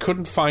point that they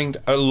couldn't find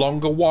a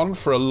longer one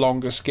for a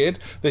longer skid.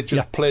 They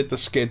just played the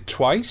skid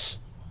twice.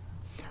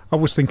 I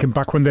was thinking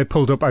back when they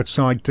pulled up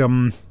outside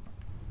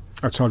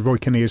Roy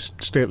Kinnear's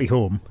stately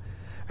home,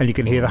 and you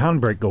can hear the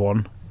handbrake go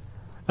on,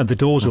 and the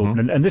doors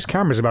open, and this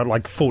camera's about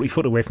like 40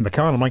 foot away from the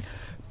car, and I'm like,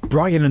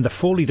 Brian in the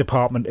Foley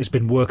department has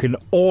been working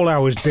all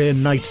hours, day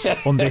and night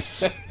on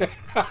this.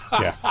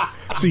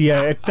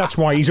 So that's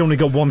why he's only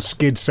got one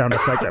skid sound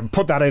effect, and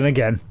put that in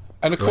again.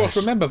 And of course,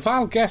 remember,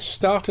 Val Guest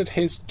started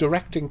his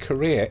directing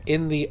career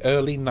in the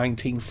early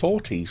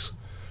 1940s.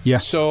 Yeah.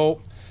 So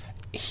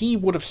he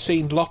would have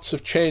seen lots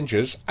of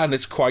changes, and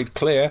it's quite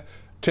clear,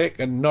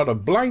 taken not a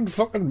blind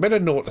fucking bit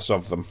of notice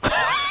of them.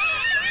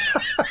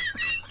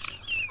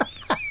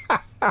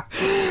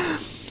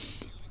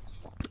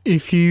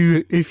 If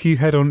you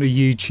head onto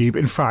YouTube,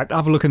 in fact,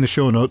 have a look in the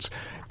show notes.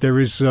 There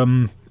is a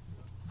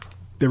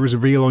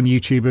reel on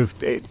YouTube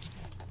of it.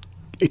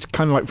 It's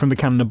kind of like from the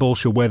Cannon and Ball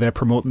show, where they're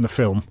promoting the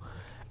film,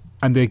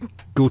 and they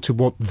go to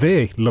what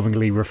they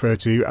lovingly refer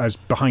to as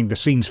behind the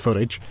scenes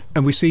footage,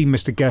 and we see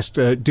Mr. Guest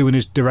doing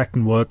his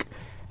directing work.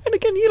 And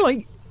again, you're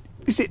like,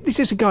 this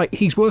is a guy.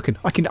 He's working.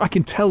 I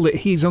can tell that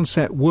he's on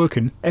set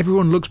working.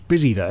 Everyone looks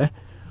busy there.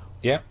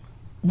 Yeah.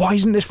 Why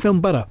isn't this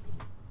film better?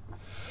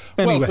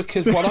 Anyway. Well,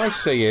 because what I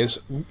see is,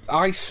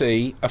 I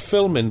see a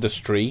film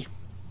industry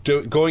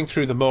going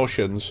through the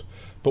motions,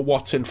 but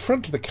what's in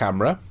front of the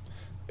camera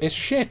is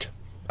shit,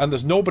 and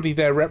there's nobody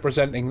there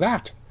representing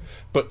that.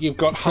 But you've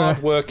got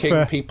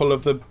hard-working people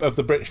of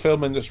the British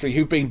film industry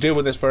who've been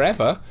doing this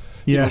forever.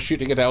 You know,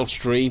 shooting at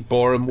Elstree,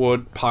 Boreham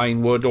Wood,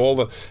 Pinewood, all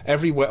the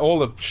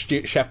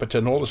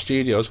Shepperton, all the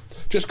studios,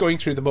 just going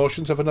through the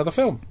motions of another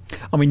film.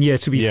 I mean,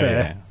 to be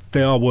fair,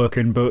 they are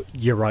working, but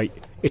you're right.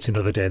 It's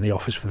another day in the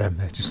office for them.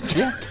 They're just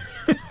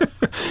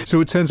So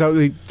it turns out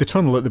the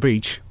tunnel at the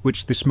beach,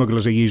 which the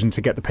smugglers are using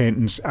to get the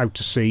paintings out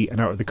to sea and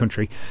out of the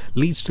country,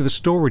 leads to the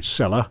storage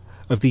cellar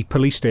of the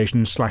police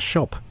station /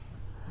 shop.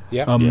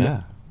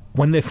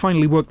 When they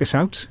finally work this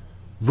out,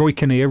 Roy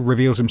Kinnear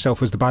reveals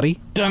himself as the baddie.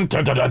 Dun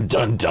dun dun dun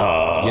dun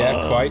dun.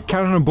 Yeah, quite.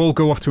 Karen and Ball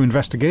go off to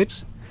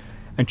investigate,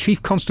 and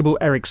Chief Constable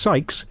Eric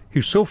Sykes,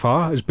 who so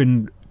far has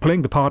been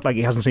playing the part like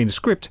he hasn't seen the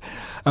script,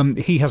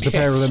 he has the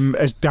pair of them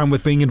as down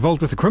with being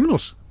involved with the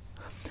criminals.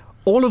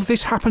 All of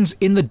this happens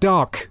in the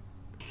dark.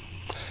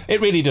 It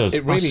really does.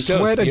 It really does. I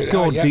swear to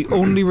God, the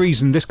only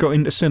reason this got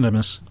into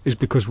cinemas is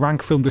because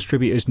Rank Film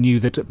Distributors knew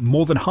that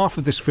more than half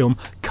of this film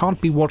can't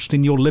be watched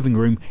in your living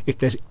room if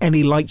there's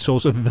any light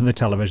source other than the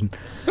television.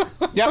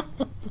 Yep.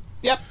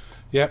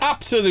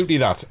 Absolutely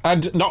that.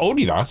 And not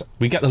only that,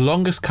 we get the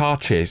longest car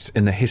chase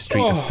in the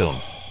history of film.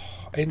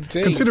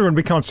 Indeed. Considering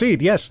we can't see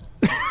it, yes.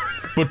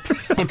 But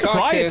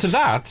prior to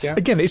that... Yeah.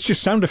 Again, it's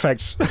just sound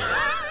effects.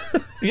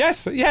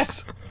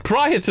 Yes.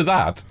 Prior to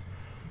that,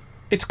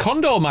 it's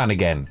Condor Man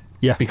again.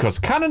 Yeah. Because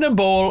Cannon and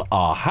Ball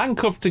are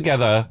handcuffed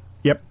together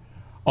Yep.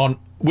 on...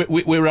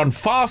 We're on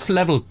farce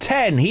level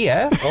 10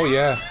 here. Oh,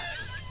 yeah.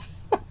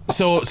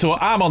 So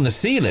I'm on the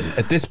ceiling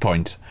at this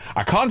point.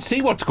 I can't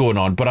see what's going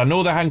on, but I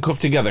know they're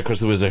handcuffed together because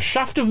there was a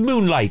shaft of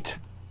moonlight.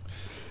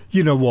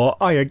 You know what?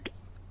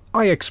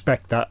 I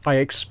expect that. I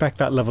expect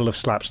that level of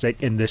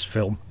slapstick in this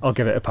film. I'll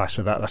give it a pass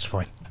for that. That's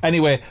fine.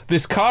 Anyway,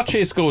 this car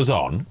chase goes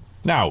on.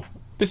 Now,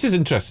 this is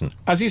interesting.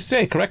 As you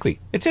say correctly,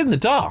 it's in the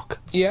dark.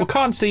 Yeah. We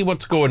can't see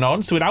what's going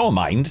on, so in our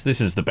mind, this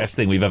is the best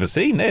thing we've ever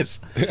seen, this.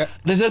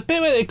 There's a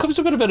bit it comes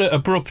to a bit of an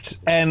abrupt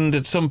end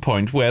at some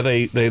point where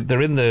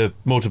they're in the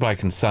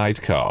motorbike and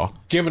sidecar.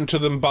 Given to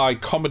them by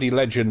comedy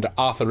legend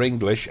Arthur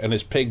English and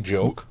his pig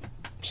joke,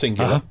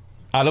 singular.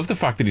 I love the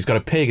fact that he's got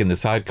a pig in the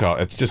sidecar.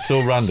 It's just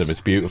so random, it's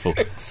beautiful.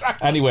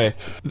 Exactly. Anyway,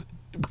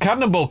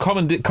 Cannonball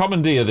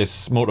commandeer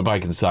this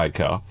motorbike and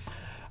sidecar,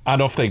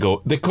 and off they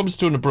go. It comes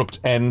to an abrupt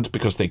end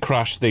because they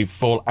crash, they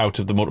fall out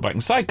of the motorbike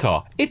and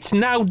sidecar. It's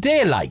now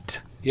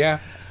daylight. Yeah.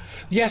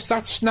 Yes,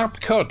 that snap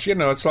cut,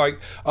 it's like,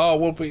 oh,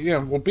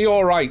 we'll be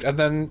all right, and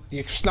then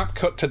you snap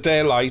cut to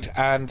daylight,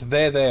 and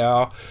there they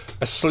are,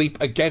 asleep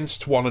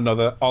against one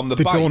another on the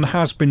bike. The dawn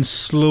has been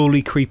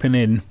slowly creeping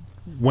in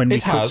when we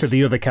cut to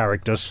the other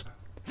characters.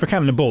 For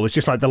Cannon and Ball, it's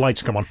just like the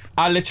lights come on.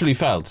 I literally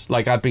felt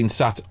like I'd been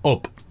sat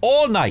up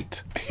all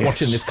night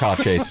watching this car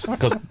chase.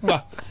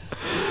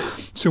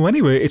 So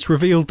anyway, it's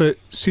revealed that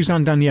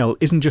Suzanne Danielle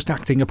isn't just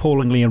acting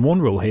appallingly in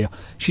one role here.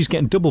 She's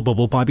getting double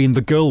bubble by being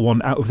the girl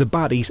one out of the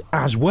baddies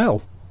as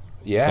well.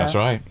 Yeah. That's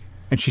right.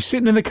 And she's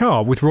sitting in the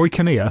car with Roy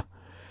Kinnear,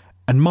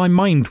 and my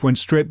mind went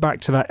straight back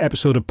to that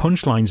episode of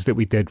Punchlines that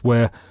we did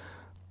where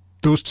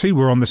those two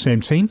were on the same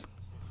team.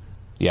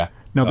 Yeah.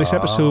 Now, this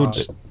episode,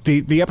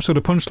 the episode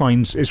of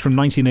Punchlines is from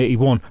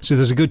 1981, so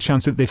there's a good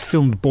chance that they've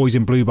filmed Boys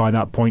in Blue by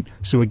that point.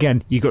 So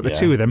again, you got the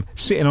two of them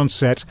sitting on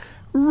set,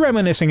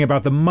 reminiscing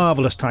about the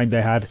marvellous time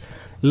they had.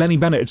 Lenny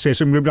Bennett would say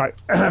something like,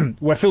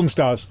 we're film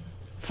stars.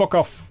 Fuck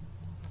off.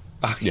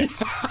 Yeah.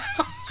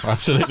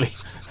 Absolutely.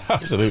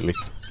 Absolutely.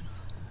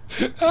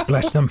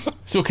 Bless them.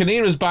 So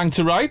Kinnear is banged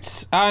to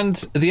rights, and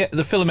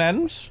the film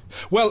ends.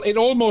 Well, it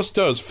almost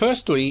does.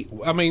 Firstly,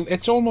 I mean,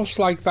 it's almost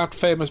like that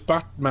famous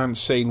Batman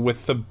scene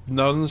with the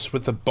nuns,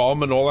 with the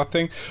bomb and all that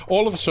thing.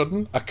 All of a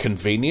sudden, a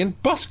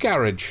convenient bus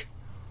garage.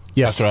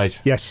 Yes, that's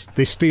right. Yes,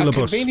 they steal a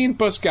bus. A convenient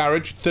bus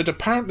garage that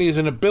apparently is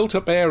in a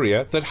built-up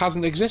area that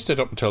hasn't existed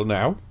up until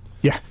now.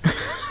 Yeah.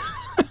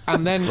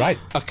 And then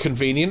a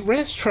convenient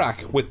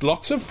racetrack with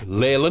lots of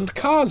Leyland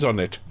cars on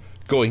it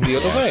going the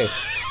other way.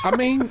 I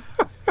mean,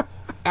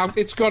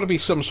 it's got to be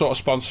some sort of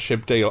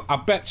sponsorship deal. I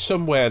bet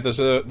somewhere there's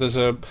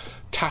a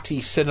tatty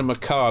cinema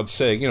card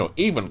saying,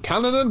 even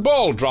Cannon and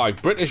Ball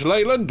drive British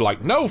Leyland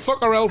like no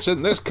fucker else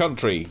in this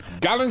country.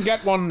 Gal and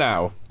get one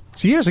now.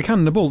 So here's a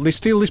Cannon and Ball. They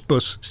steal this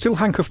bus, still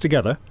handcuffed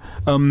together.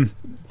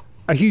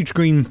 A huge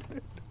green,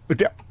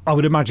 I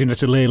would imagine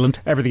it's a Leyland,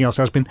 everything else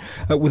has been,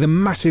 with a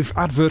massive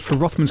advert for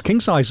Rothman's King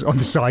Size on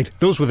the side.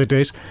 Those were the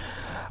days.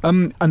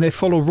 And they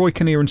follow Roy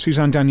Kinnear and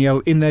Suzanne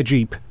Danielle in their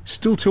Jeep,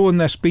 still towing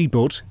their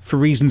speedboat for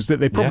reasons that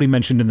they probably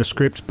mentioned in the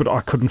script, but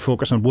I couldn't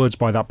focus on words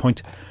by that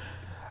point.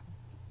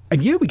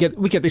 And we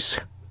get this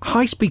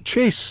high-speed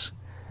chase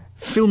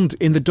filmed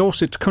in the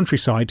Dorset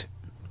countryside.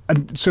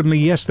 And suddenly,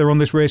 yes, they're on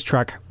this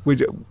racetrack.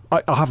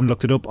 I haven't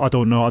looked it up. I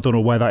don't know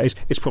where that is.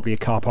 It's probably a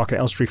car park at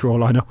Elstree for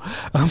all I know.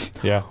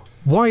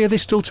 Why are they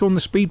still towing the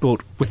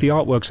speedboat with the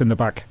artworks in the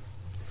back?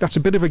 That's a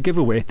bit of a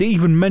giveaway. They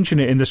even mention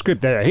it in the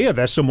script.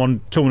 There's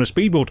someone towing a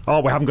speedboat.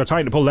 Oh, we haven't got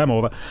time to pull them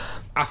over.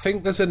 I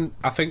think there's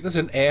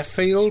an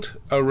airfield,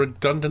 a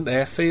redundant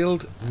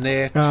airfield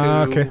near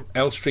to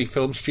Elstree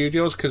Film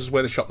Studios, because it's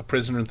where they shot The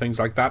Prisoner and things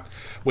like that,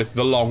 with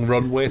the long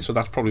runway. So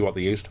that's probably what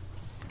they used.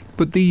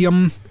 But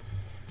the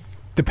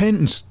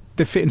paintings,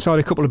 they fit inside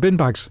a couple of bin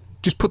bags.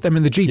 Just put them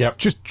in the Jeep. Yep.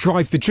 Just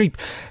drive the Jeep.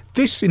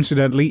 This,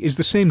 incidentally, is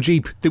the same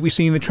Jeep that we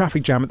see in the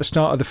traffic jam at the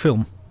start of the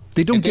film.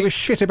 They don't give a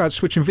shit about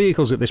switching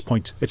vehicles at this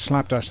point. It's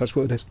slapdash, that's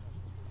what it is.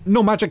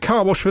 No magic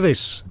car wash for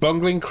this.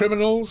 Bungling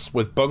criminals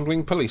with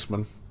bungling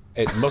policemen.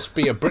 It must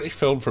be a British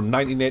film from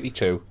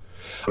 1982.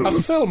 A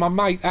film, I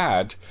might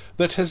add,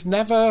 that has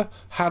never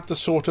had the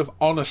sort of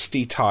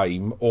honesty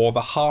time or the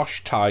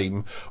harsh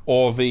time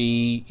or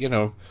the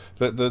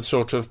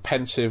sort of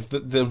pensive,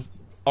 the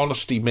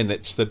honesty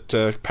minutes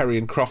that Perry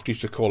and Croft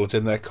used to call it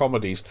in their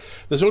comedies.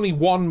 There's only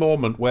one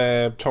moment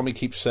where Tommy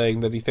keeps saying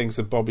that he thinks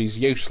that Bobby's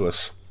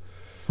useless.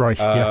 Right,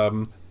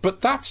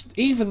 But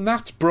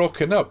that's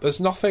broken up.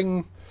 There's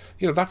nothing,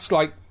 that's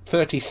like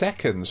 30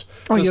 seconds.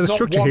 Oh, the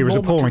structure here is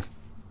appalling.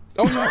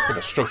 Oh, yeah, but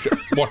the structure.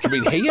 What do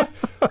you mean here?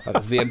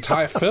 The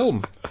entire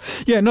film.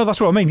 Yeah, no,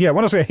 that's what I mean. Yeah,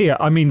 when I say here,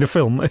 I mean the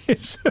film.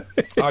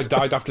 I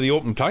died after the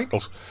open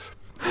titles.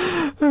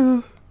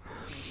 So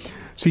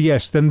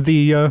yes, then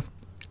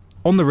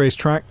on the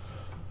racetrack,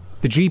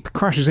 the Jeep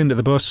crashes into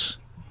the bus.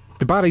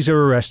 The baddies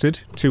are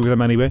arrested, 2 of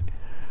them anyway.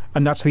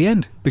 And that's the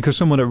end, because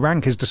someone at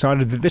Rank has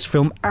decided that this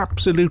film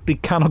absolutely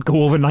cannot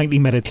go over 90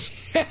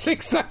 minutes. Yes,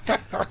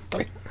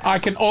 exactly. I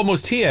can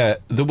almost hear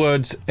the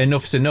words,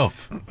 enough's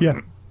enough. Yeah.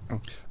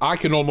 I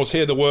can almost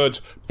hear the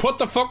words, put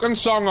the fucking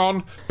song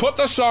on, put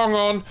the song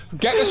on,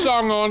 get the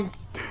song on.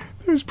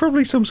 There's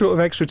probably some sort of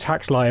extra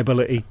tax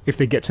liability if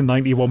they get to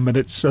 91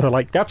 minutes, so they're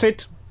like, that's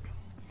it.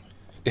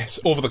 Yes,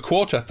 over the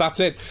quarter, that's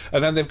it.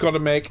 And then they've got to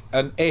make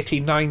an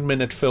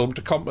 89-minute film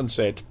to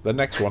compensate the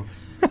next one.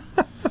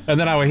 And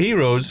then our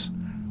heroes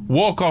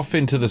walk off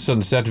into the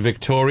sunset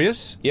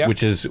victorious,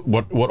 which is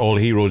what all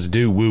heroes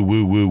do, woo,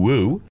 woo, woo,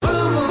 woo.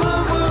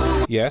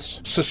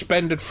 Yes,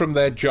 suspended from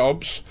their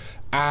jobs,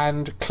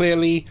 and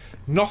clearly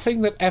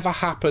nothing that ever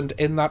happened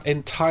in that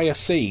entire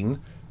scene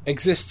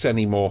exists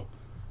anymore.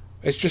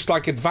 It's just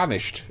like it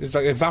vanished. It's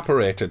like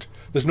evaporated.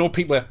 There's no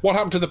people there. What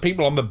happened to the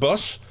people on the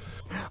bus?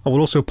 I will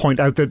also point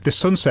out that the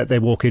sunset they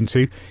walk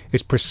into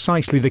is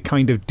precisely the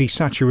kind of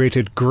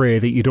desaturated grey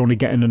that you'd only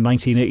get in a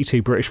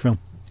 1982 British film.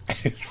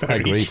 It's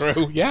very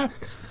true, yeah.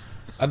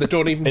 And they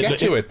don't even get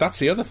to it. That's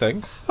the other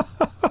thing.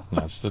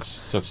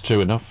 That's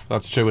true enough.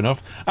 That's true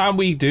enough. And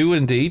we do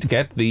indeed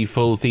get the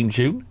full theme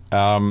tune.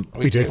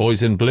 We do.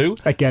 Boys in Blue.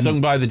 Again. Sung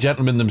by the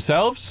gentlemen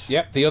themselves.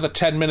 Yep, the other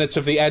 10 minutes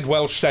of the Ed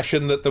Welsh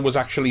session that there was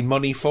actually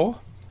money for.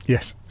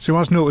 Yes. So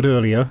as noted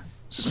earlier,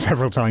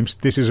 several times,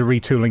 this is a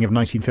retooling of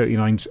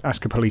 1939's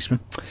Ask a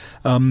Policeman.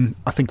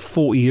 I think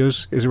 40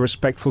 years is a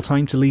respectful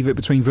time to leave it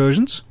between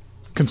versions,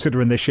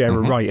 considering they share a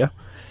writer.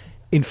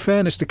 In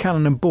fairness to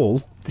Cannon and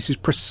Ball, this is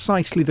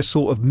precisely the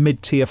sort of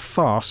mid-tier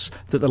farce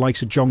that the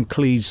likes of John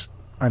Cleese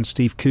and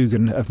Steve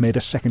Coogan have made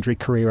a secondary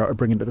career out of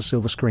bringing to the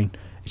silver screen.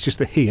 It's just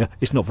that here,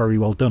 it's not very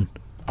well done.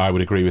 I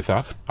would agree with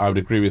that.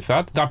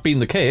 That being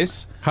the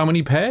case, how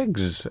many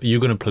pegs are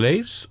you going to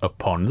place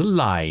upon the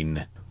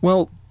line?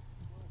 Well,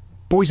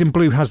 Boys in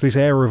Blue has this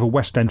air of a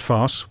West End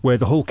farce where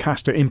the whole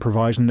cast are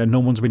improvising and no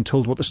one's been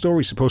told what the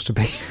story's supposed to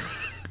be.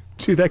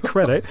 To their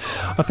credit,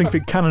 I think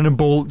that Cannon and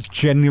Ball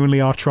genuinely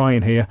are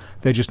trying here.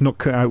 They're just not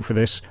cut out for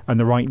this, and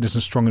the writing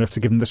isn't strong enough to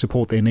give them the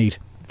support they need.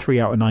 3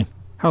 out of 9.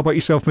 How about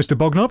yourself, Mr.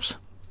 Bognobs?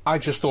 I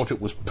just thought it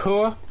was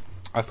poor.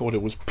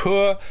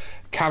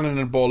 Cannon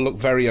and Ball looked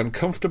very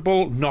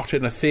uncomfortable, not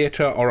in a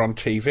theatre or on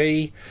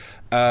TV.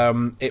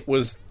 It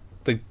was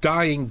the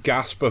dying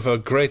gasp of a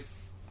great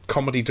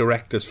comedy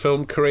director's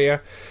film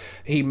career.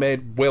 He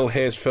made Will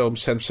Hayes' film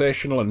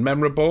sensational and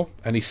memorable,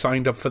 and he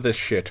signed up for this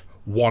shit.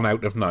 1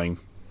 out of 9.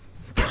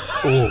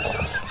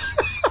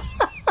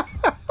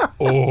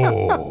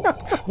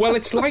 Well,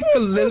 it's like the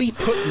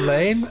Lilliput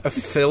Lane of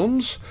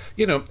films.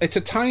 You know, it's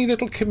a tiny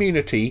little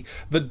community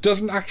that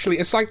doesn't actually...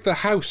 It's like the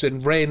house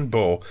in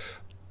Rainbow.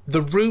 The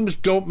rooms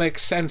don't make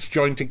sense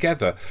joined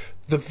together.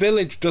 The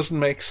village doesn't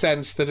make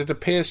sense that it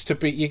appears to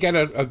be... You get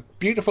a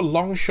beautiful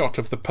long shot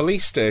of the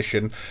police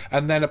station,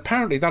 and then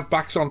apparently that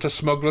backs onto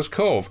Smuggler's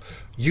Cove.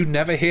 You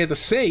never hear the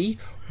sea.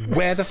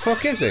 Where the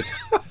fuck is it?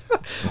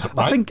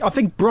 Right? I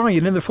think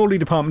Brian in the Foley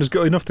department has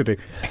got enough to do.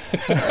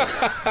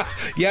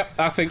 Yep,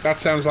 I think that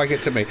sounds like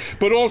it to me.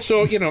 But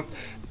also, you know,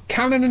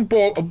 Cannon and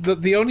Ball,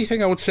 the only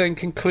thing I would say in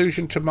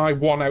conclusion to my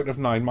 1 out of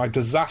 9, my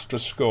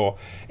disastrous score,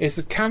 is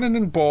that Cannon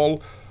and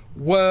Ball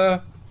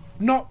were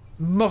not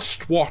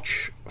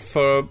must-watch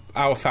for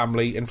our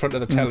family in front of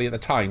the telly at the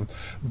time,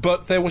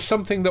 but there was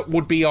something that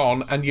would be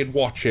on and you'd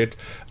watch it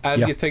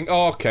and you'd think,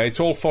 oh, okay,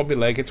 it's all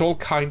formulaic, it's all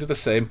kind of the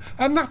same,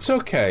 and that's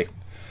okay.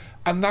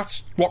 And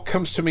that's what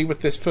comes to me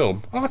with this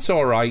film. Oh, it's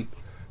all right,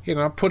 you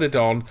know, put it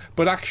on.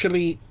 But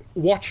actually,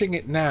 watching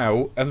it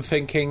now and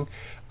thinking,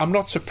 I'm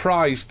not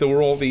surprised there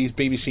were all these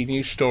BBC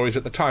News stories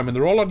at the time, and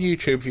they're all on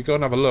YouTube if you go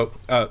and have a look.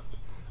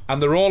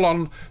 And they're all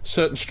on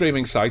certain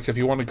streaming sites if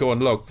you want to go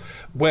and look,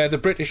 where the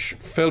British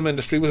film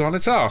industry was on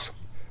its arse.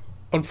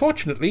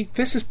 Unfortunately,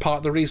 this is part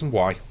of the reason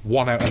why.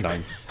 1 out of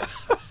 9.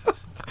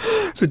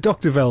 So,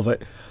 Dr.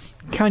 Velvet,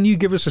 can you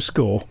give us a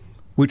score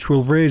which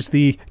will raise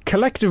the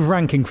collective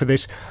ranking for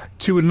this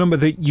to a number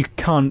that you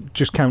can't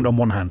just count on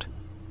one hand?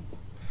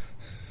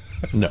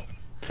 No.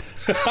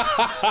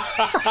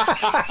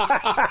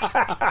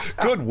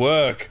 Good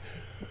work.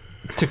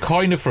 To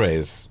coin a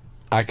phrase,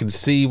 I can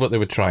see what they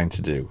were trying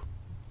to do.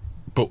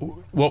 But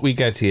what we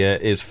get here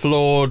is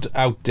flawed,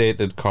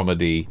 outdated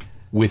comedy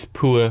with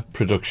poor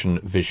production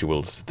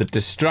visuals that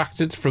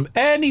distracted from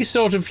any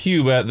sort of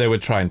humour they were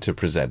trying to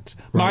present.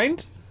 Right.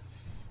 Mind,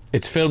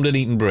 it's filmed in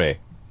Eaton Bray,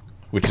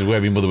 which is where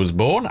my mother was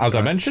born, as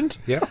I mentioned.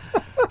 Yeah.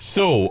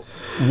 So,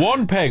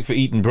 1 peg for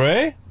Eaton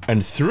Bray,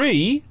 and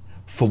 3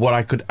 for what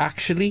I could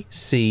actually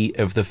see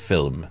of the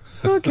film.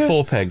 Okay.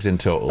 4 pegs in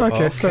total.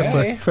 Okay, fair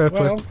play.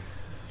 Well,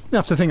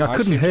 that's the thing, I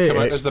couldn't seem to hear come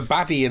out it. as the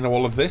baddie in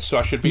all of this, so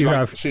I should be You like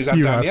have. Suzanne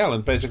You Danielle have.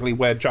 and basically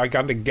wear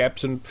gigantic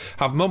geps and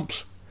have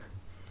mumps.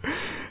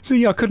 So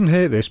yeah, I couldn't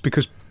hear this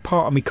because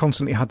part of me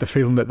constantly had the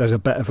feeling that there's a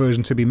better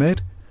version to be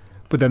made.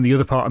 But then the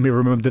other part of me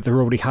remembered that there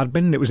already had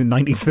been. It was in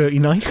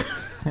 1939.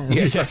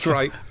 Yes, that's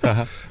right.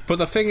 But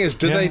the thing is,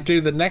 do they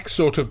do the next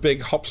sort of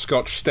big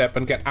hopscotch step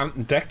and get Ant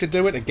and Dec to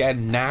do it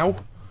again now?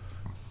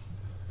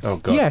 Oh,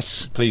 God.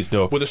 Yes. Please,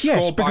 no. With a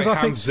score by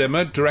Hans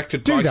Zimmer,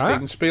 directed by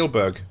Steven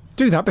Spielberg.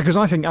 Do that, because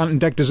I think Ant and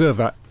Dec deserve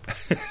that.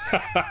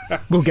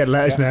 We'll get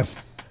letters now.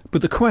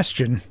 But the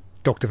question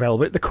Dr.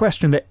 Velvet, the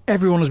question that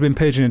everyone has been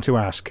paging in to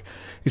ask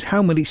is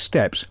how many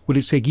steps would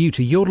it take you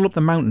to yodel up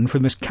the mountain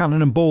from this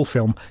Cannon and Ball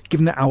film,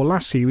 given that our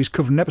last series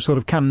covered an episode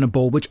of Cannon and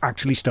Ball which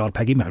actually starred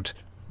Peggy Mount?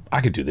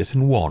 I could do this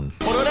in one.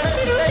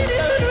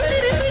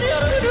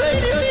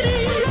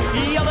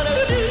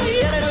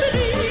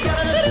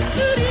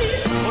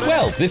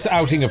 Well, this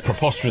outing of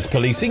preposterous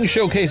policing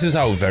showcases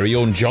our very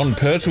own John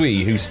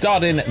Pertwee, who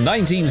starred in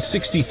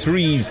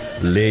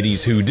 1963's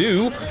Ladies Who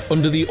Do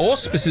under the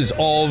auspices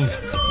of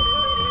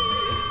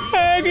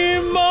Peggy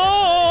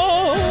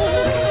Mount.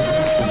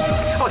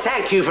 Oh,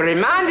 thank you for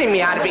reminding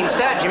me. I'd been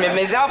searching with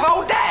myself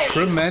all day.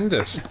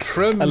 Tremendous.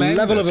 A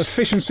level of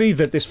efficiency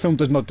that this film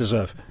does not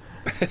deserve.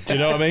 Do you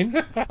know what I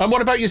mean? And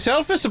what about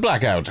yourself, Mr.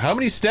 Blackout? How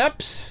many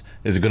steps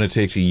is it going to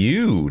take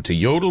you to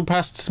yodel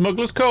past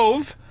Smuggler's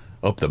Cove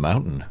up the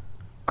mountain?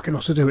 I can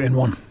also do it in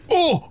one.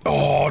 Oh!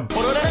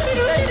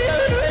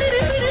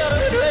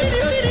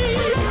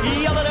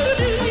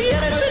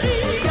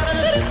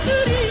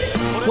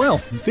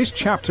 Well, this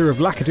chapter of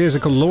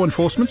lackadaisical law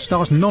enforcement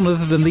stars none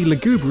other than the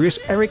lugubrious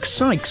Eric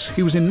Sykes,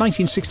 who was in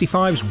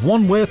 1965's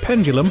One-Way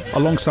Pendulum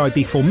alongside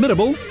the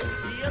formidable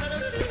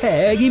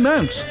Peggy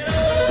Mount.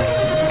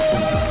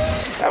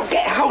 Oh,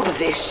 get hold of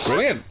this.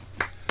 Brilliant.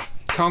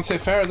 Can't say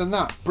fairer than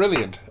that.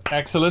 Brilliant.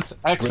 Excellent.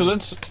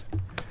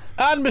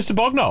 And Mr.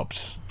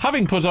 Bognops,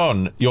 having put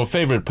on your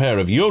favourite pair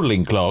of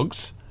yodeling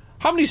clogs,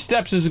 how many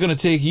steps is it going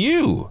to take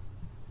you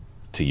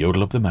to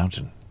yodel up the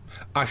mountain?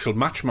 I shall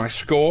match my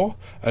score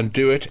and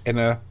do it in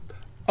a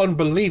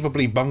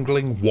unbelievably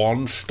bungling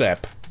one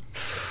step.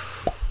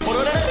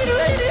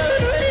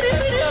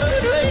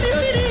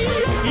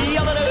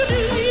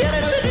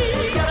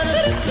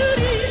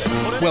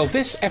 Well,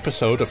 this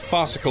episode of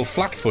Farcical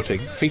Flatfooting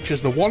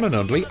features the one and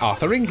only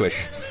Arthur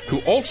English,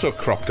 who also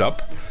cropped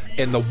up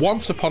in the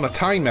Once Upon a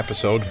Time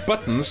episode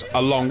Buttons,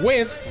 along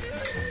with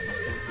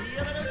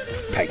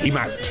Peggy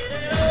Mount.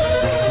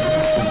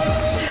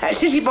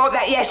 Since you bought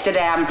that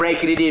yesterday, I'm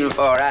breaking it in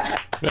for her.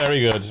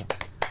 Very good.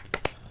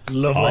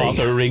 Lovely.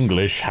 Arthur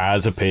English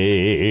has a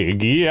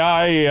pig,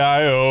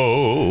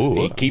 E-I-E-I-O.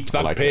 He keeps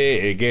that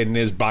pig in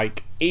his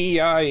bike,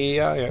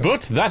 E-I-E-I-O.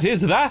 But that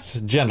is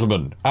that,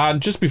 gentlemen. And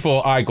just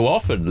before I go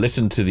off and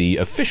listen to the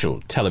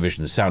official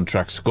television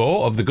soundtrack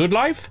score of The Good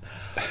Life,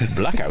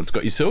 Blackout's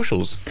got your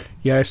socials.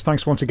 Yes,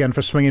 thanks once again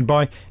for swinging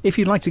by. If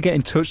you'd like to get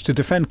in touch to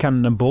defend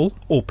Cannon and Ball,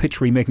 or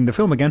pitch remaking the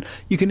film again,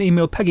 you can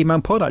email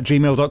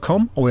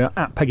peggymountpod@gmail.com, or we're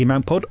at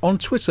peggymountpod on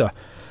Twitter.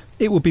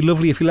 It would be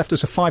lovely if you left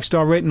us a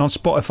 5-star rating on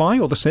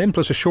Spotify, or the same,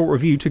 plus a short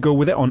review to go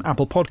with it on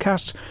Apple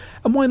Podcasts.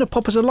 And why not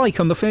pop us a like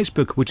on the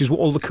Facebook, which is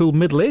what all the cool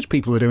middle-aged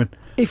people are doing.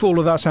 If all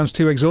of that sounds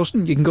too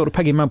exhausting, you can go to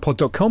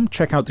peggymountpod.com,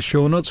 check out the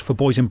show notes for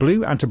Boys in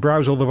Blue, and to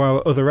browse all of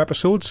our other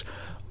episodes.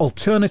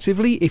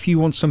 Alternatively, if you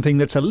want something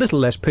that's a little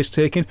less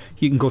piss-taking,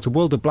 you can go to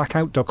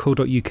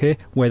worldofblackout.co.uk,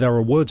 where there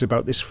are words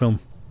about this film.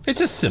 It's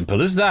as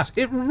simple as that.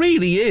 It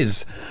really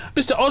is.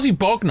 Mr. Ozzy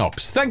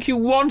Bognops, thank you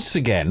once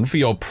again for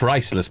your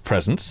priceless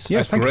presence.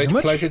 Yes, thank you so much.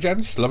 Great pleasure,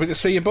 gents. Lovely to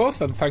see you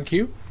both, and thank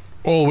you.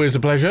 Always a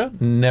pleasure,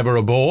 never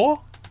a bore.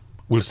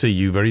 We'll see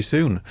you very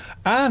soon.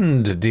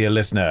 And, dear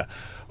listener,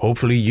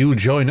 hopefully you'll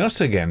join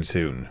us again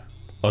soon.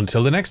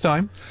 Until the next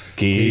time,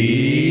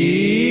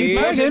 keep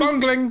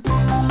bungling.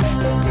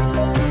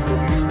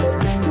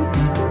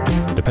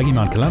 The Peggy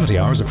Mount Calamity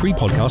Hour is a free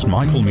podcast from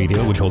iCall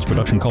Media, which holds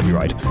production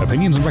copyright.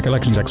 Opinions and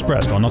recollections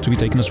expressed are not to be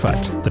taken as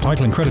fact. The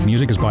title and credit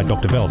music is by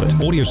Dr. Velvet.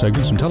 Audio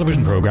segments from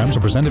television programs are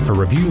presented for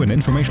review and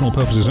informational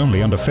purposes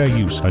only under fair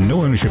use, and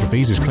no ownership of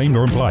these is claimed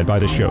or implied by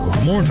this show.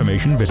 For more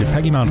information, visit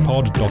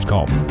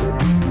peggymountpod.com.